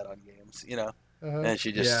things like that on games, Uh-huh. and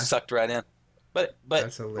she just Yeah. sucked right in. But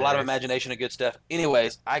That's a lot of hilarious. imagination and good stuff.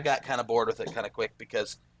 Anyways, I got kind of bored with it kind of quick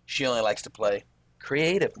because she only likes to play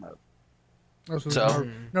creative mode. Oh, so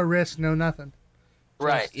so- no risk, no nothing.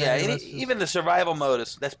 Right. Just, Yeah. let's just- Even the survival mode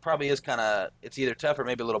is probably is kind of, it's either tough or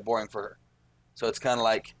maybe a little boring for her. So it's kind of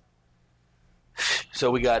like, so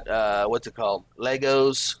we got what's it called?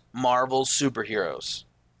 Legos Marvel Superheroes.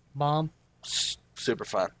 Bomb. Super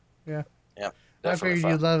fun. Yeah. Yeah. I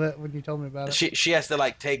figured you'd love it when you told me about it. She has to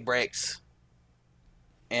like take breaks,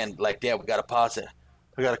 and like, Dad, we gotta pause it.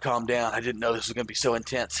 We gotta calm down. I didn't know this was gonna be so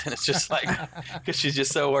intense, and it's just like because she's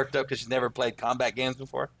just so worked up because she's never played combat games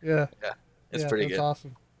before. Yeah, it's pretty good. That's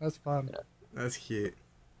awesome. That's fun. Yeah. That's cute.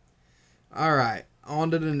 All right, on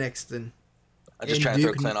to the next one. I just trying to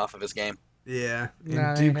throw Clint off of his game. Yeah,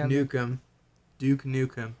 Nah, Duke Nukem. Duke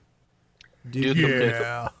Nukem. Duke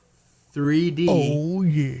Nukem. 3D. Oh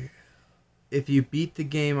yeah. If you beat the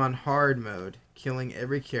game on hard mode, killing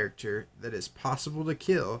every character that is possible to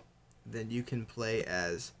kill, then you can play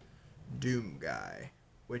as Doom Guy,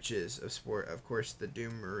 which is, of course, the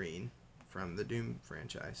Doom Marine from the Doom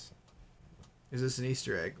franchise. Is this an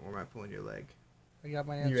Easter egg, or am I pulling your leg? I got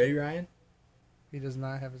my answer. You ready, Ryan? He does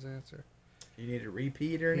not have his answer. You need a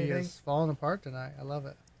repeat or anything? He is falling apart tonight. I love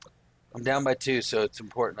it. I'm down by 2, so it's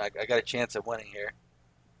important. I got a chance of winning here.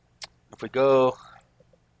 If we go...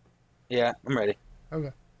 Yeah, I'm ready.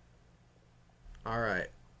 Okay. All right.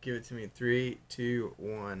 Give it to me in 3, 2,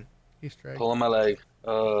 1. Easter egg. Pulling my leg.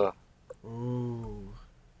 Ooh.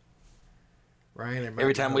 Ryan,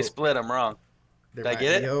 Every time we split, I'm wrong. Did I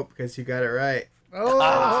get it? Hope because you got it right.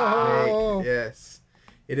 Oh! Yes.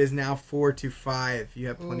 It is now 4-5. You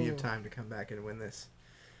have plenty of time to come back and win this.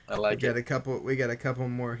 I like it. We got a couple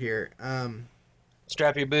more here.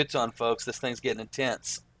 Strap your boots on, folks. This thing's getting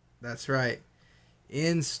intense. That's right.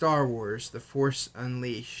 In Star Wars, The Force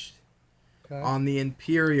Unleashed, on the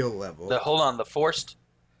Imperial level. Hold on, the Forced?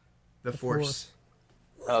 The Force.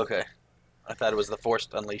 Oh, okay. I thought it was the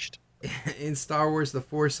Forced Unleashed. In Star Wars, The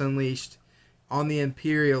Force Unleashed, on the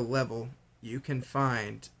Imperial level, you can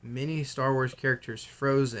find many Star Wars characters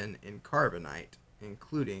frozen in carbonite,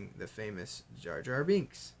 including the famous Jar Jar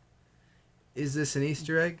Binks. Is this an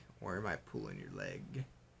Easter egg, or am I pulling your leg?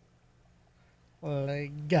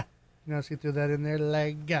 Leg. You notice he threw that in there?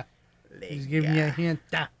 Leg. He's giving you a hint.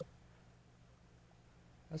 I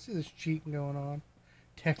see this cheating going on.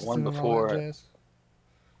 Texting One before. and all that jazz.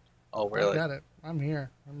 Oh, really? I got it. I'm here.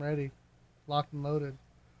 I'm ready. Locked and loaded.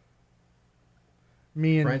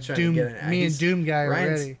 Me and Doom Guy are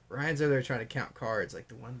ready. Ryan's over there trying to count cards. Like,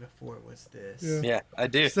 the one before was this. Yeah, I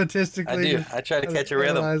do. Statistically. I do. I try to catch a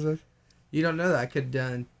rhythm. You don't know that. I could have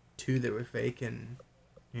done 2 that were fake and,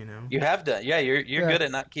 you know. You have done. Yeah, you're good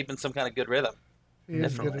at not keeping some kind of good rhythm. He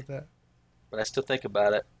is good at that. But I still think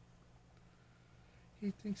about it.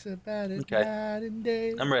 He thinks about it night and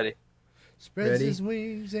day. I'm ready. Spreads his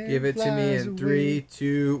wings and give it to me in 3,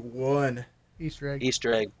 2, 1. Easter egg.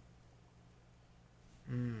 Easter egg.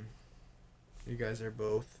 You guys are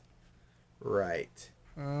both right.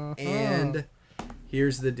 Uh-huh. And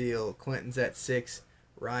here's the deal. Clinton's at 6.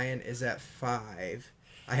 Ryan is at 5.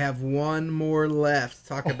 I have one more left.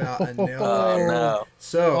 Talk about a no. Oh, no.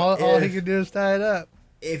 So all he can do is tie it up.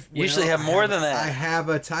 You usually have more than that. I have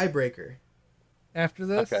a tiebreaker. After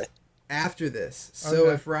this? Okay. After this. So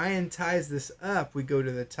if Ryan ties this up, we go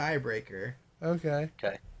to the tiebreaker. Okay.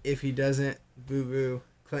 If he doesn't, boo-boo,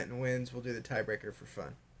 Clinton wins. We'll do the tiebreaker for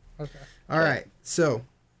fun. Okay. All right. So,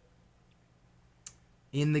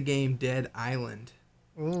 in the game Dead Island.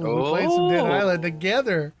 Ooh, we played some Dead Island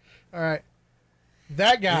together. All right.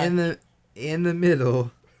 That guy. In the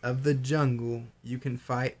middle of the jungle, you can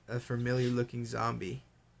fight a familiar-looking zombie.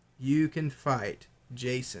 You can fight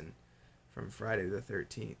Jason from Friday the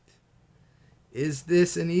 13th. Is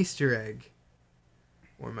this an Easter egg?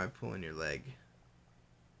 Or am I pulling your leg?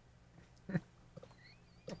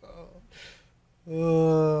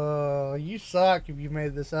 Oh, you suck if you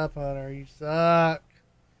made this up, Hunter. You suck.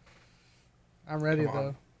 I'm ready,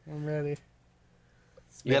 though. I'm ready.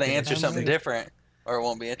 You got to answer something different, or it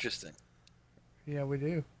won't be interesting. Yeah, we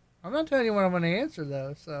do. I'm not telling you what I'm going to answer,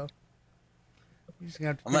 though, so you just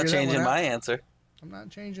have to I'm not changing my answer. I'm not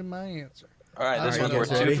changing my answer. All right, this one's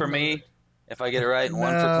worth 2 for me. If I get it right, and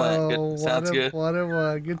 1 for Clint. Good. Sounds good. What a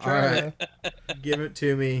one. Good try. All right. Give it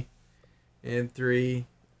to me in 3,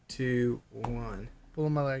 2, 1.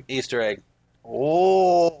 Pulling my leg. Easter egg.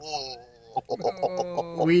 Oh.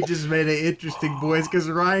 We just made it interesting, boys, because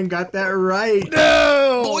Ryan got that right.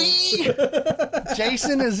 No! Boy!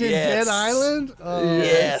 Jason is in Dead Island?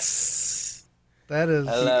 Yes. That is.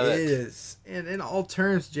 I love it. Is. And in all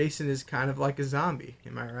terms, Jason is kind of like a zombie.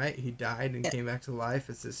 Am I right? He died and came back to life.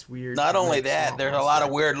 It's this weird... Not only that, there's a lot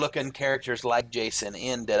of weird-looking characters like Jason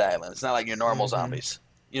in Dead Island. It's not like your normal zombies.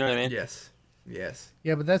 You know what I mean? Yes.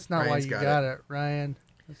 Yeah, but that's not Ryan's why you got it, Ryan.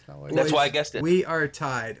 That's not why. That's why I guessed it. We are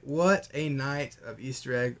tied. What a night of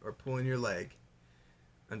Easter egg or pulling your leg.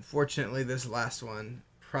 Unfortunately, this last one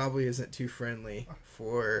probably isn't too friendly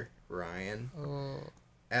for Ryan.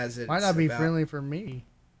 As it might not be friendly for me.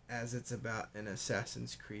 As it's about an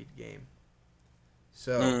Assassin's Creed game.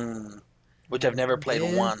 So, which I've never played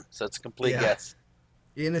one, so it's a complete guess.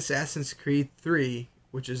 In Assassin's Creed 3,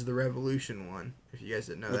 which is the Revolution one, if you guys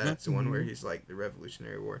didn't know that, it's the one where he's like the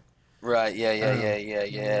Revolutionary War. Right,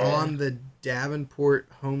 yeah. On the Davenport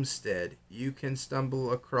homestead, you can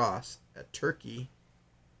stumble across a turkey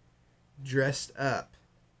dressed up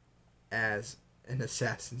as an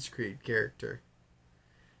Assassin's Creed character.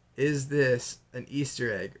 Is this an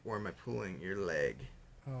Easter egg, or am I pulling your leg?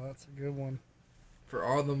 Oh, that's a good one. For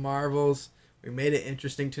all the marvels, we made it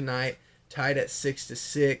interesting tonight. Tied at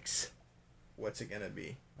 6-6. What's it gonna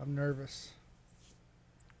be? I'm nervous.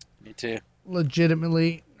 Me too.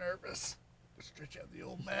 Legitimately nervous. Stretch out the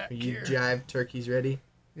old back Are you here. jive turkeys ready?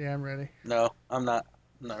 Yeah, I'm ready. No, I'm not.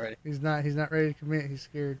 I'm not ready. He's not ready to commit. He's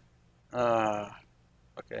scared.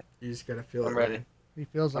 Okay. You just gotta feel I'm it. ready. He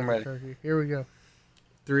feels like I'm a ready. turkey. Here we go.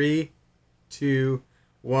 3, 2,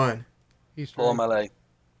 1. He's Pull my leg.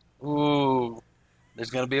 Ooh. There's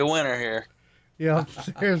gonna be a winner here. Yeah,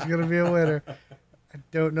 there's gonna be a winner. I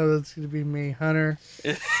don't know that it's gonna be me, Hunter.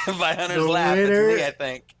 By Hunter's The laugh, winner it's me, I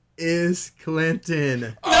think. Is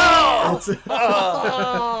Clinton. No!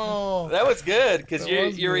 Oh! That was good, because That your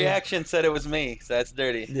was good. reaction said it was me, so that's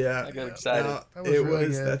dirty. Yeah. I got excited. No, That was really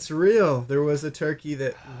good. That's real. There was a turkey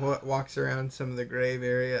that walks around some of the grave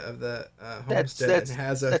area of the homestead and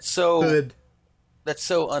has a that's so hood. That's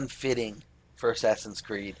so unfitting for Assassin's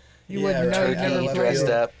Creed. You wouldn't know. You right. never Turkey love played dressed it.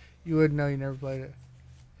 up. You wouldn't know. You never played it.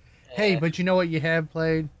 Hey, but you know what? You have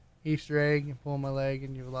played Easter egg and pull my leg,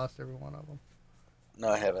 and you've lost every one of them. No,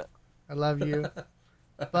 I haven't. I love you,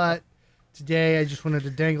 but today I just wanted to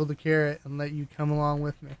dangle the carrot and let you come along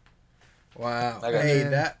with me. Wow. I got Hey, you.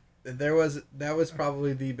 that was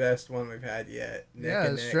probably the best one we've had yet. Neck Yeah,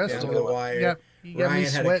 and it's neck, stressful. down to the wire. You got Ryan me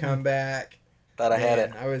had to sweating. come back. Thought I had it.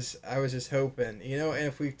 Man, I was just hoping, and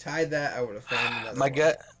if we tied that, I would have found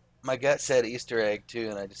another My gut said Easter egg too,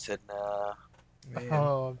 and I just said nah. Man,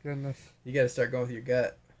 Oh goodness. you got to start going with your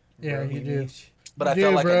gut. Yeah, bro. you do. But You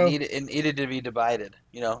I felt do, like bro. it needed to be divided.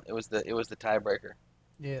 It was the tiebreaker.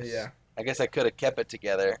 Yes. Yeah. I guess I could have kept it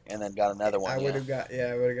together and then got another one. I would have got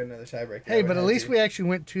another tiebreaker. Hey, but at least we actually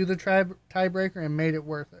went to the tiebreaker and made it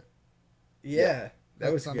worth it. Yeah, that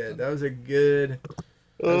That's was something. good. That was a good.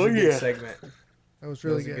 Good segment. That was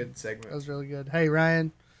really that was good. a good segment. That was really good. Hey,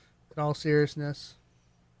 Ryan, in all seriousness,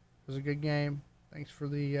 it was a good game. Thanks for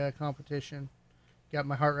the competition. Got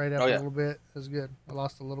my heart rate up a little bit. It was good. I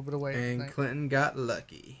lost a little bit of weight. And Clinton got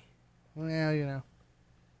lucky. Well,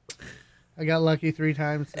 I got lucky 3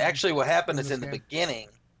 times. Actually, what happened is this in the game. beginning,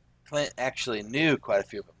 Clint actually knew quite a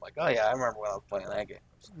few of them. Like, oh yeah, I remember when I was playing that game.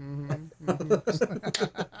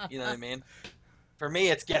 You know what I mean? For me,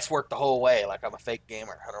 it's guesswork the whole way. Like I'm a fake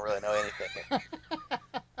gamer. I don't really know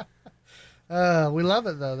anything. We love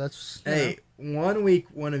it though. That's Hey, 1 week,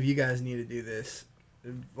 one of you guys need to do this.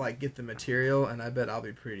 Like, get the material, and I bet I'll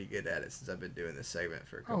be pretty good at it since I've been doing this segment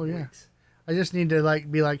for a couple weeks. I just need to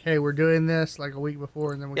be like, hey, we're doing this like a week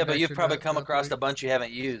before, and then we Yeah, can but you've actually probably do it come for across the a bunch you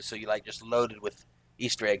haven't used, so you just loaded with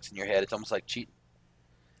Easter eggs in your head. It's almost like cheating.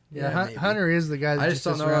 week. Yeah, maybe. Hunter is the guy that I just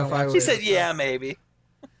don't sits know around if I watching He would- said, "Yeah, maybe."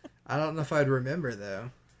 I don't know if I'd remember, though.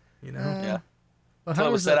 Yeah. Yeah. But That's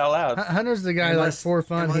what was said out loud. Hunter's the guy Unless- for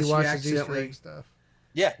fun. He unless you watches Easter accidentally- egg stuff.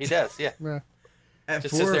 Yeah, he does. Yeah, Yeah. At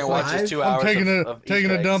just 4 sits or there and watches 5, 2 I'm hours of taking Easter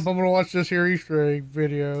a dump. eggs. I'm gonna watch this here Easter egg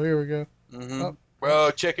video. Here we go. Mm-hmm. Oh.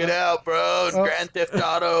 Bro, check it out, bro. Oh. Grand Theft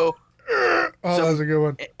Auto. Oh, that was a good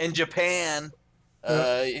one. In Japan,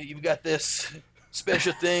 you've got this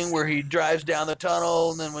special thing where he drives down the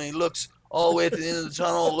tunnel, and then when he looks all the way to the end of the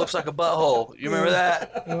tunnel, it looks like a butthole. You remember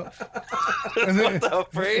that? And then- What the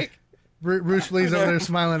freak? Bruce Lee's over there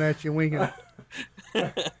smiling at you, winking.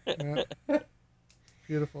 Yeah.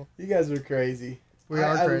 Beautiful. You guys are crazy. We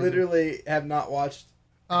are I crazy. literally have not watched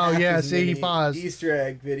Oh half yeah, as see, he many paused. Easter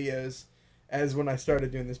egg videos as when I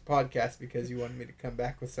started doing this podcast because you wanted me to come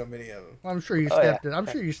back with so many of them. I'm sure you Oh, stepped it. I'm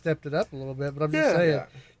sure you stepped it up a little bit, but I'm just saying, Yeah.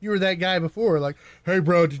 you were that guy before. Like, hey,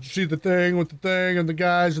 bro, did you see the thing with the thing and the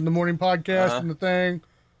guys in the morning podcast and the thing,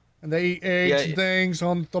 and they eat eggs and things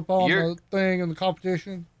on the thing and the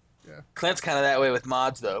competition? Clint's kind of that way with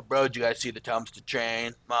mods, though. Bro, did you guys see the tungsten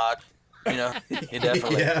chain mod? He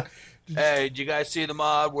definitely. Yeah. Hey, did you guys see the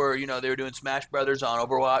mod where they were doing Smash Brothers on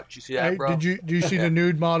Overwatch? You see that, Hey, bro? do you see the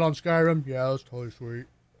nude mod on Skyrim? Yeah, that was totally sweet.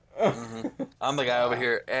 I'm the guy over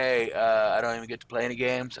here. Hey, I don't even get to play any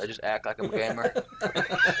games. I just act like I'm a gamer.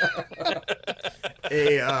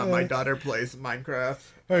 Hey, my daughter plays Minecraft.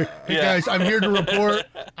 Hey, Yeah. guys, I'm here to report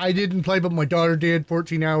I didn't play, but my daughter did.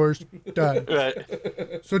 14 hours, done. Right.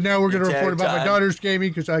 So now we're going to Entire report about my time. daughter's gaming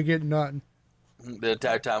because I get nothing. The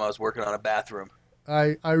entire time I was working on a bathroom. I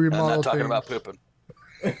And I'm remodeled not talking things. about pooping.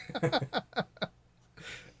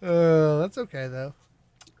 That's okay though.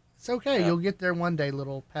 It's okay. Yeah. You'll get there one day,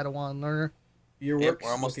 little Padawan learner. Your Yep, work's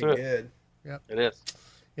we're almost looking through good. Yep. It is.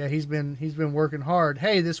 Yeah, he's been working hard.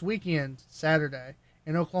 Hey, this weekend, Saturday,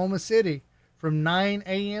 in Oklahoma City, from 9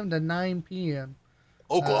 a.m. to 9 p.m.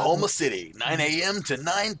 Oklahoma City, 9 a.m. to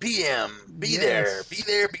 9 p.m. Be there, be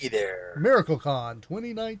there, be there. MiracleCon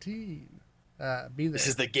 2019. Be there. This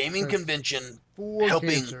is the gaming convention for helping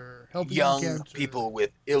cancer, helping young cancer. people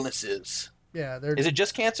with illnesses. Yeah, Is it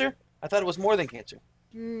just cancer? I thought it was more than cancer.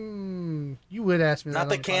 You would ask me that. Not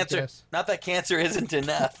that cancer. Podcast. Not that cancer isn't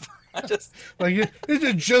enough. I just like, is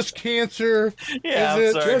it just cancer? Yeah,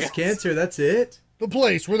 is I'm it sorry. Just cancer, that's it? the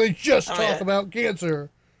place where they just Oh, talk yeah. about cancer?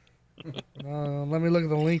 Let me look at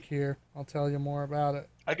the link here. I'll tell you more about it.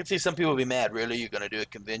 I can see some people be mad. Really, you're going to do a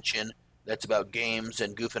convention that's about games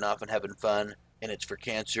and goofing off and having fun, and it's for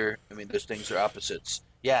cancer? I mean, those things are opposites.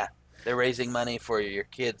 Yeah, they're raising money for your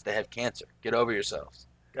kids that have cancer. Get over yourselves.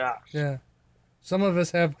 Gosh. Yeah. Some of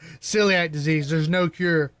us have celiac disease. There's no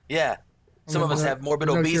cure. Yeah. Some of us have morbid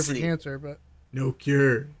There's obesity. No cure for cancer, but No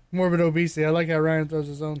cure. morbid obesity. I like how Ryan throws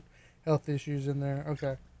his own health issues in there.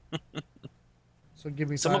 Okay. So give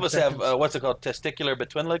me Some 5 of us seconds. have, what's it called, testicular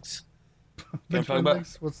between legs? You know what I'm talking about?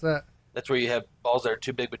 legs? What's that? That's where you have balls that are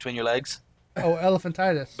too big between your legs. Oh,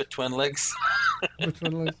 elephantitis. Between legs.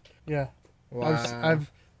 Between legs. Yeah. Wow.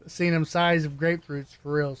 I've seen them size of grapefruits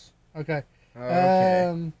for reals. Okay.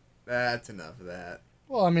 Okay. That's enough of that.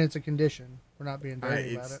 Well, I mean, it's a condition. We're not being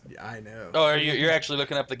dirty about it. I know. Oh, you're actually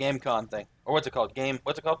looking up the GameCon thing. Or what's it called?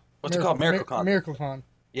 What's it called? MiracleCon. MiracleCon.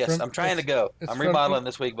 Yes, I'm trying to go. I'm remodeling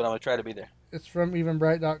this week, but I'm going to try to be there. It's from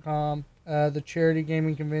eventbrite.com. The charity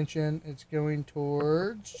gaming convention. It's going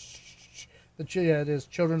towards it is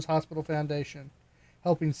Children's Hospital Foundation,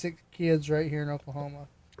 helping 6 kids right here in Oklahoma.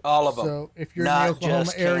 All of them. So if you're Not in the Oklahoma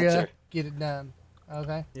just area, cancer. get it done.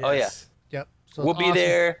 Okay. Yes. Oh, yeah. Yep. So We'll it's be awesome.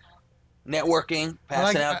 there, networking,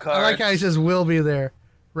 passing out cards. I like how he says we'll be there.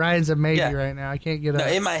 Ryan's a maybe Yeah. right now. I can't get No,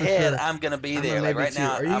 up. in my for head, sure. I'm going to be I'm there. a Like maybe right too.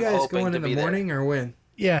 now, Are you I'm guys hoping going to in the be there. morning or when?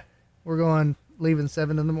 Yeah, we're going leaving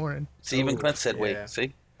 7 in the morning. See, even Oh, Clint said, "Wait, yeah.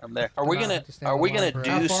 see, I'm there." Are we No, gonna just stand in line for do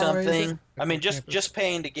How far away is something? it? I mean, Campus. just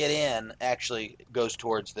paying to get in actually goes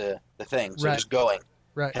towards the thing. So Right. just going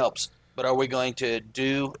Right. helps. But are we going to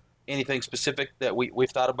do anything specific that we've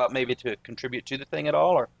thought about maybe to contribute to the thing at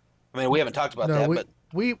all? Or I mean, we haven't talked about that, but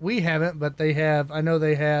we haven't, but they have. I know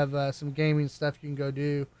they have some gaming stuff you can go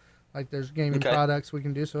do. Like there's gaming Okay. products we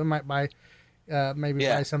can do. So we might buy,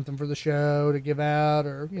 buy something for the show to give out,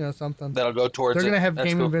 or something. that'll go towards. They're gonna have That's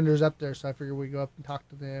gaming cool. vendors up there, so I figure we go up and talk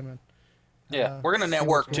to them and. Yeah, we're gonna see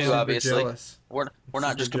network what's too. going on. Obviously, jealous. we're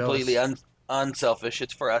not Super just completely unselfish.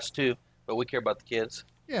 It's for us too, but we care about the kids.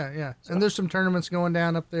 Yeah. And there's some tournaments going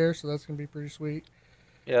down up there, so that's gonna be pretty sweet.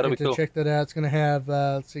 Yeah, that'll be Get to cool. check that out. It's gonna have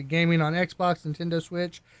gaming on Xbox, Nintendo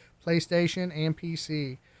Switch, PlayStation, and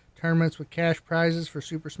PC. Tournaments with cash prizes for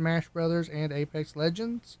Super Smash Brothers and Apex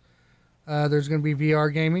Legends. There's going to be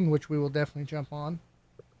VR gaming, which we will definitely jump on.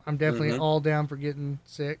 I'm definitely all down for getting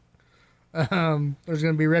sick. There's going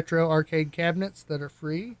to be retro arcade cabinets that are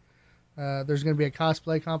free. There's going to be a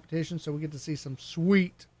cosplay competition, so we get to see some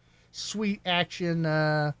sweet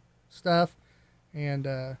action stuff. And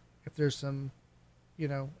if there's some,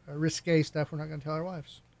 risque stuff, we're not going to tell our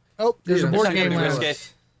wives. Oh, there's a Dude, board It's not game gonna be lounge.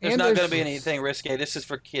 risque. There's And not there's- going to be anything risque. This is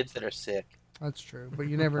for kids that are sick. That's true, but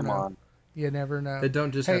you never Come know. on. You never know. They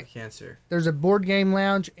don't just Hey, have cancer. There's a board game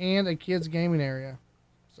lounge and a kids gaming area.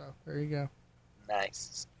 So there you go.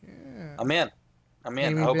 Nice. Yeah. I'm in.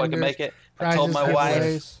 Gaming I hope I can vendors, make it. I told Prizes, my wife.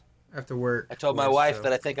 giveaways. After work. I told my Yes, wife so.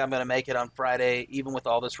 that I think I'm going to make it on Friday, even with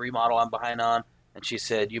all this remodel I'm behind on. And she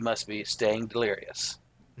said, "You must be staying delirious."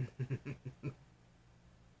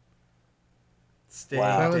 Stay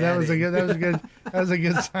Wow. That was a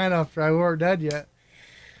good sign off try. We weren't done yet.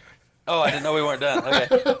 Oh, I didn't know we weren't done. Okay,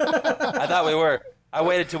 I thought we were. I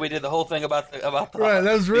waited till we did the whole thing about the Right,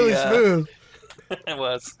 that was really smooth. It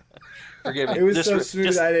was. Forgive me. It was just, so smooth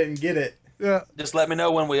Just, I didn't get it. Yeah. just let me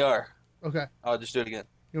know when we are. Okay. I'll just do it again.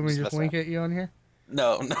 You want me to just Just wink mess at you on here?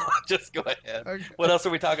 No, just go ahead. Okay. What else are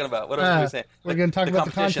we talking about? What else are we saying? We're going to talk about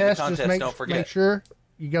the competition, contest. The contest, Just don't forget. make sure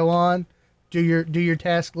you go on, do your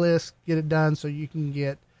task list, get it done, so you can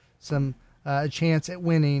get some a chance at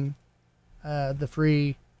winning the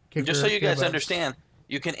free kicker. Just so you guys earbuds. understand,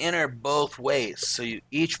 you can enter both ways. So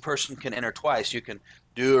each person can enter twice. You can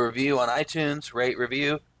do a review on iTunes, rate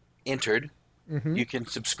review, entered. Mhm. You can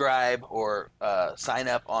subscribe or sign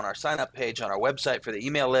up on our sign up page on our website for the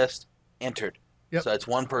email list, entered. Yep. So it's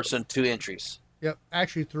one person, 2 entries. Yep,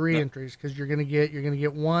 actually 3 Yep. entries because you're gonna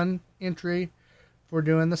get 1 entry for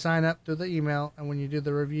doing the sign up through the email, and when you do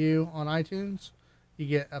the review on iTunes, you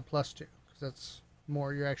get a +2 because that's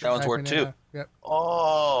more you're actually That one's worth typing 2. Yep.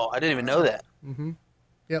 Oh, I didn't even know that. Mm-hmm.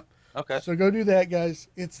 Yep. Okay. So go do that, guys.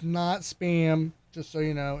 It's not spam, just so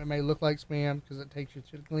you know. It may look like spam because it takes you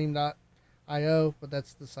to gleam.io, but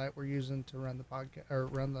that's the site we're using to run the podcast or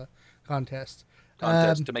run the contest.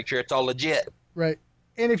 To make sure it's all legit. Right.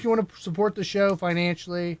 And if you want to support the show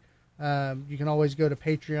financially, you can always go to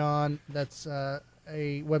Patreon. That's a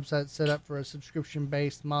website set up for a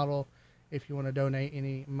subscription-based model. If you want to donate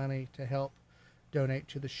any money to help donate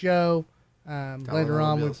to the show. Later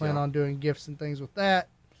on, we plan on doing gifts and things with that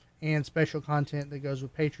and special content that goes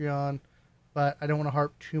with Patreon, but I don't want to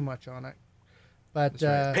harp too much on it. But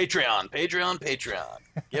right. Patreon.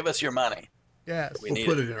 Give us your money. Yes. We'll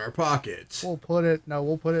put it in our pockets. We'll put it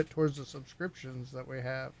towards the subscriptions that we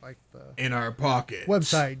have, like in our pockets.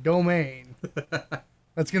 Website, domain.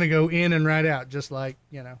 That's going to go in and right out, just like,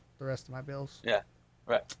 the rest of my bills. Yeah,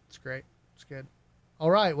 right. It's great. It's good.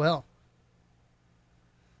 All right, well.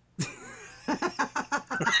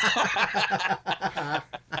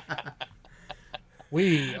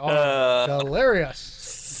 We are delirious.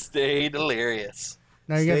 Stay delirious.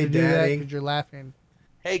 Now you got to do that because you're laughing.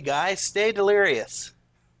 Hey guys, stay delirious.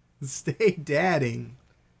 Stay dadding.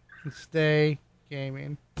 Stay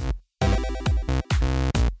gaming.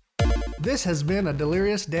 This has been a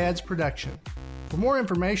Delirious Dads production. For more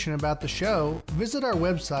information about the show, visit our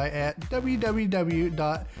website at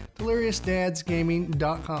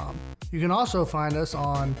www.deliriousdadsgaming.com. You can also find us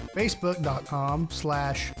on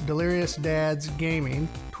facebook.com/deliriousdadsgaming,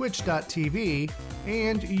 twitch.tv,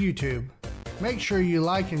 and YouTube. Make sure you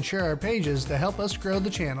like and share our pages to help us grow the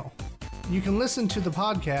channel. You can listen to the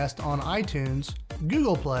podcast on iTunes,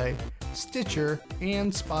 Google Play, Stitcher,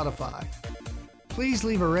 and Spotify. Please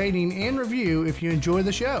leave a rating and review if you enjoy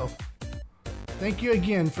the show. Thank you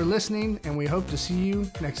again for listening, and we hope to see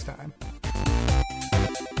you next time.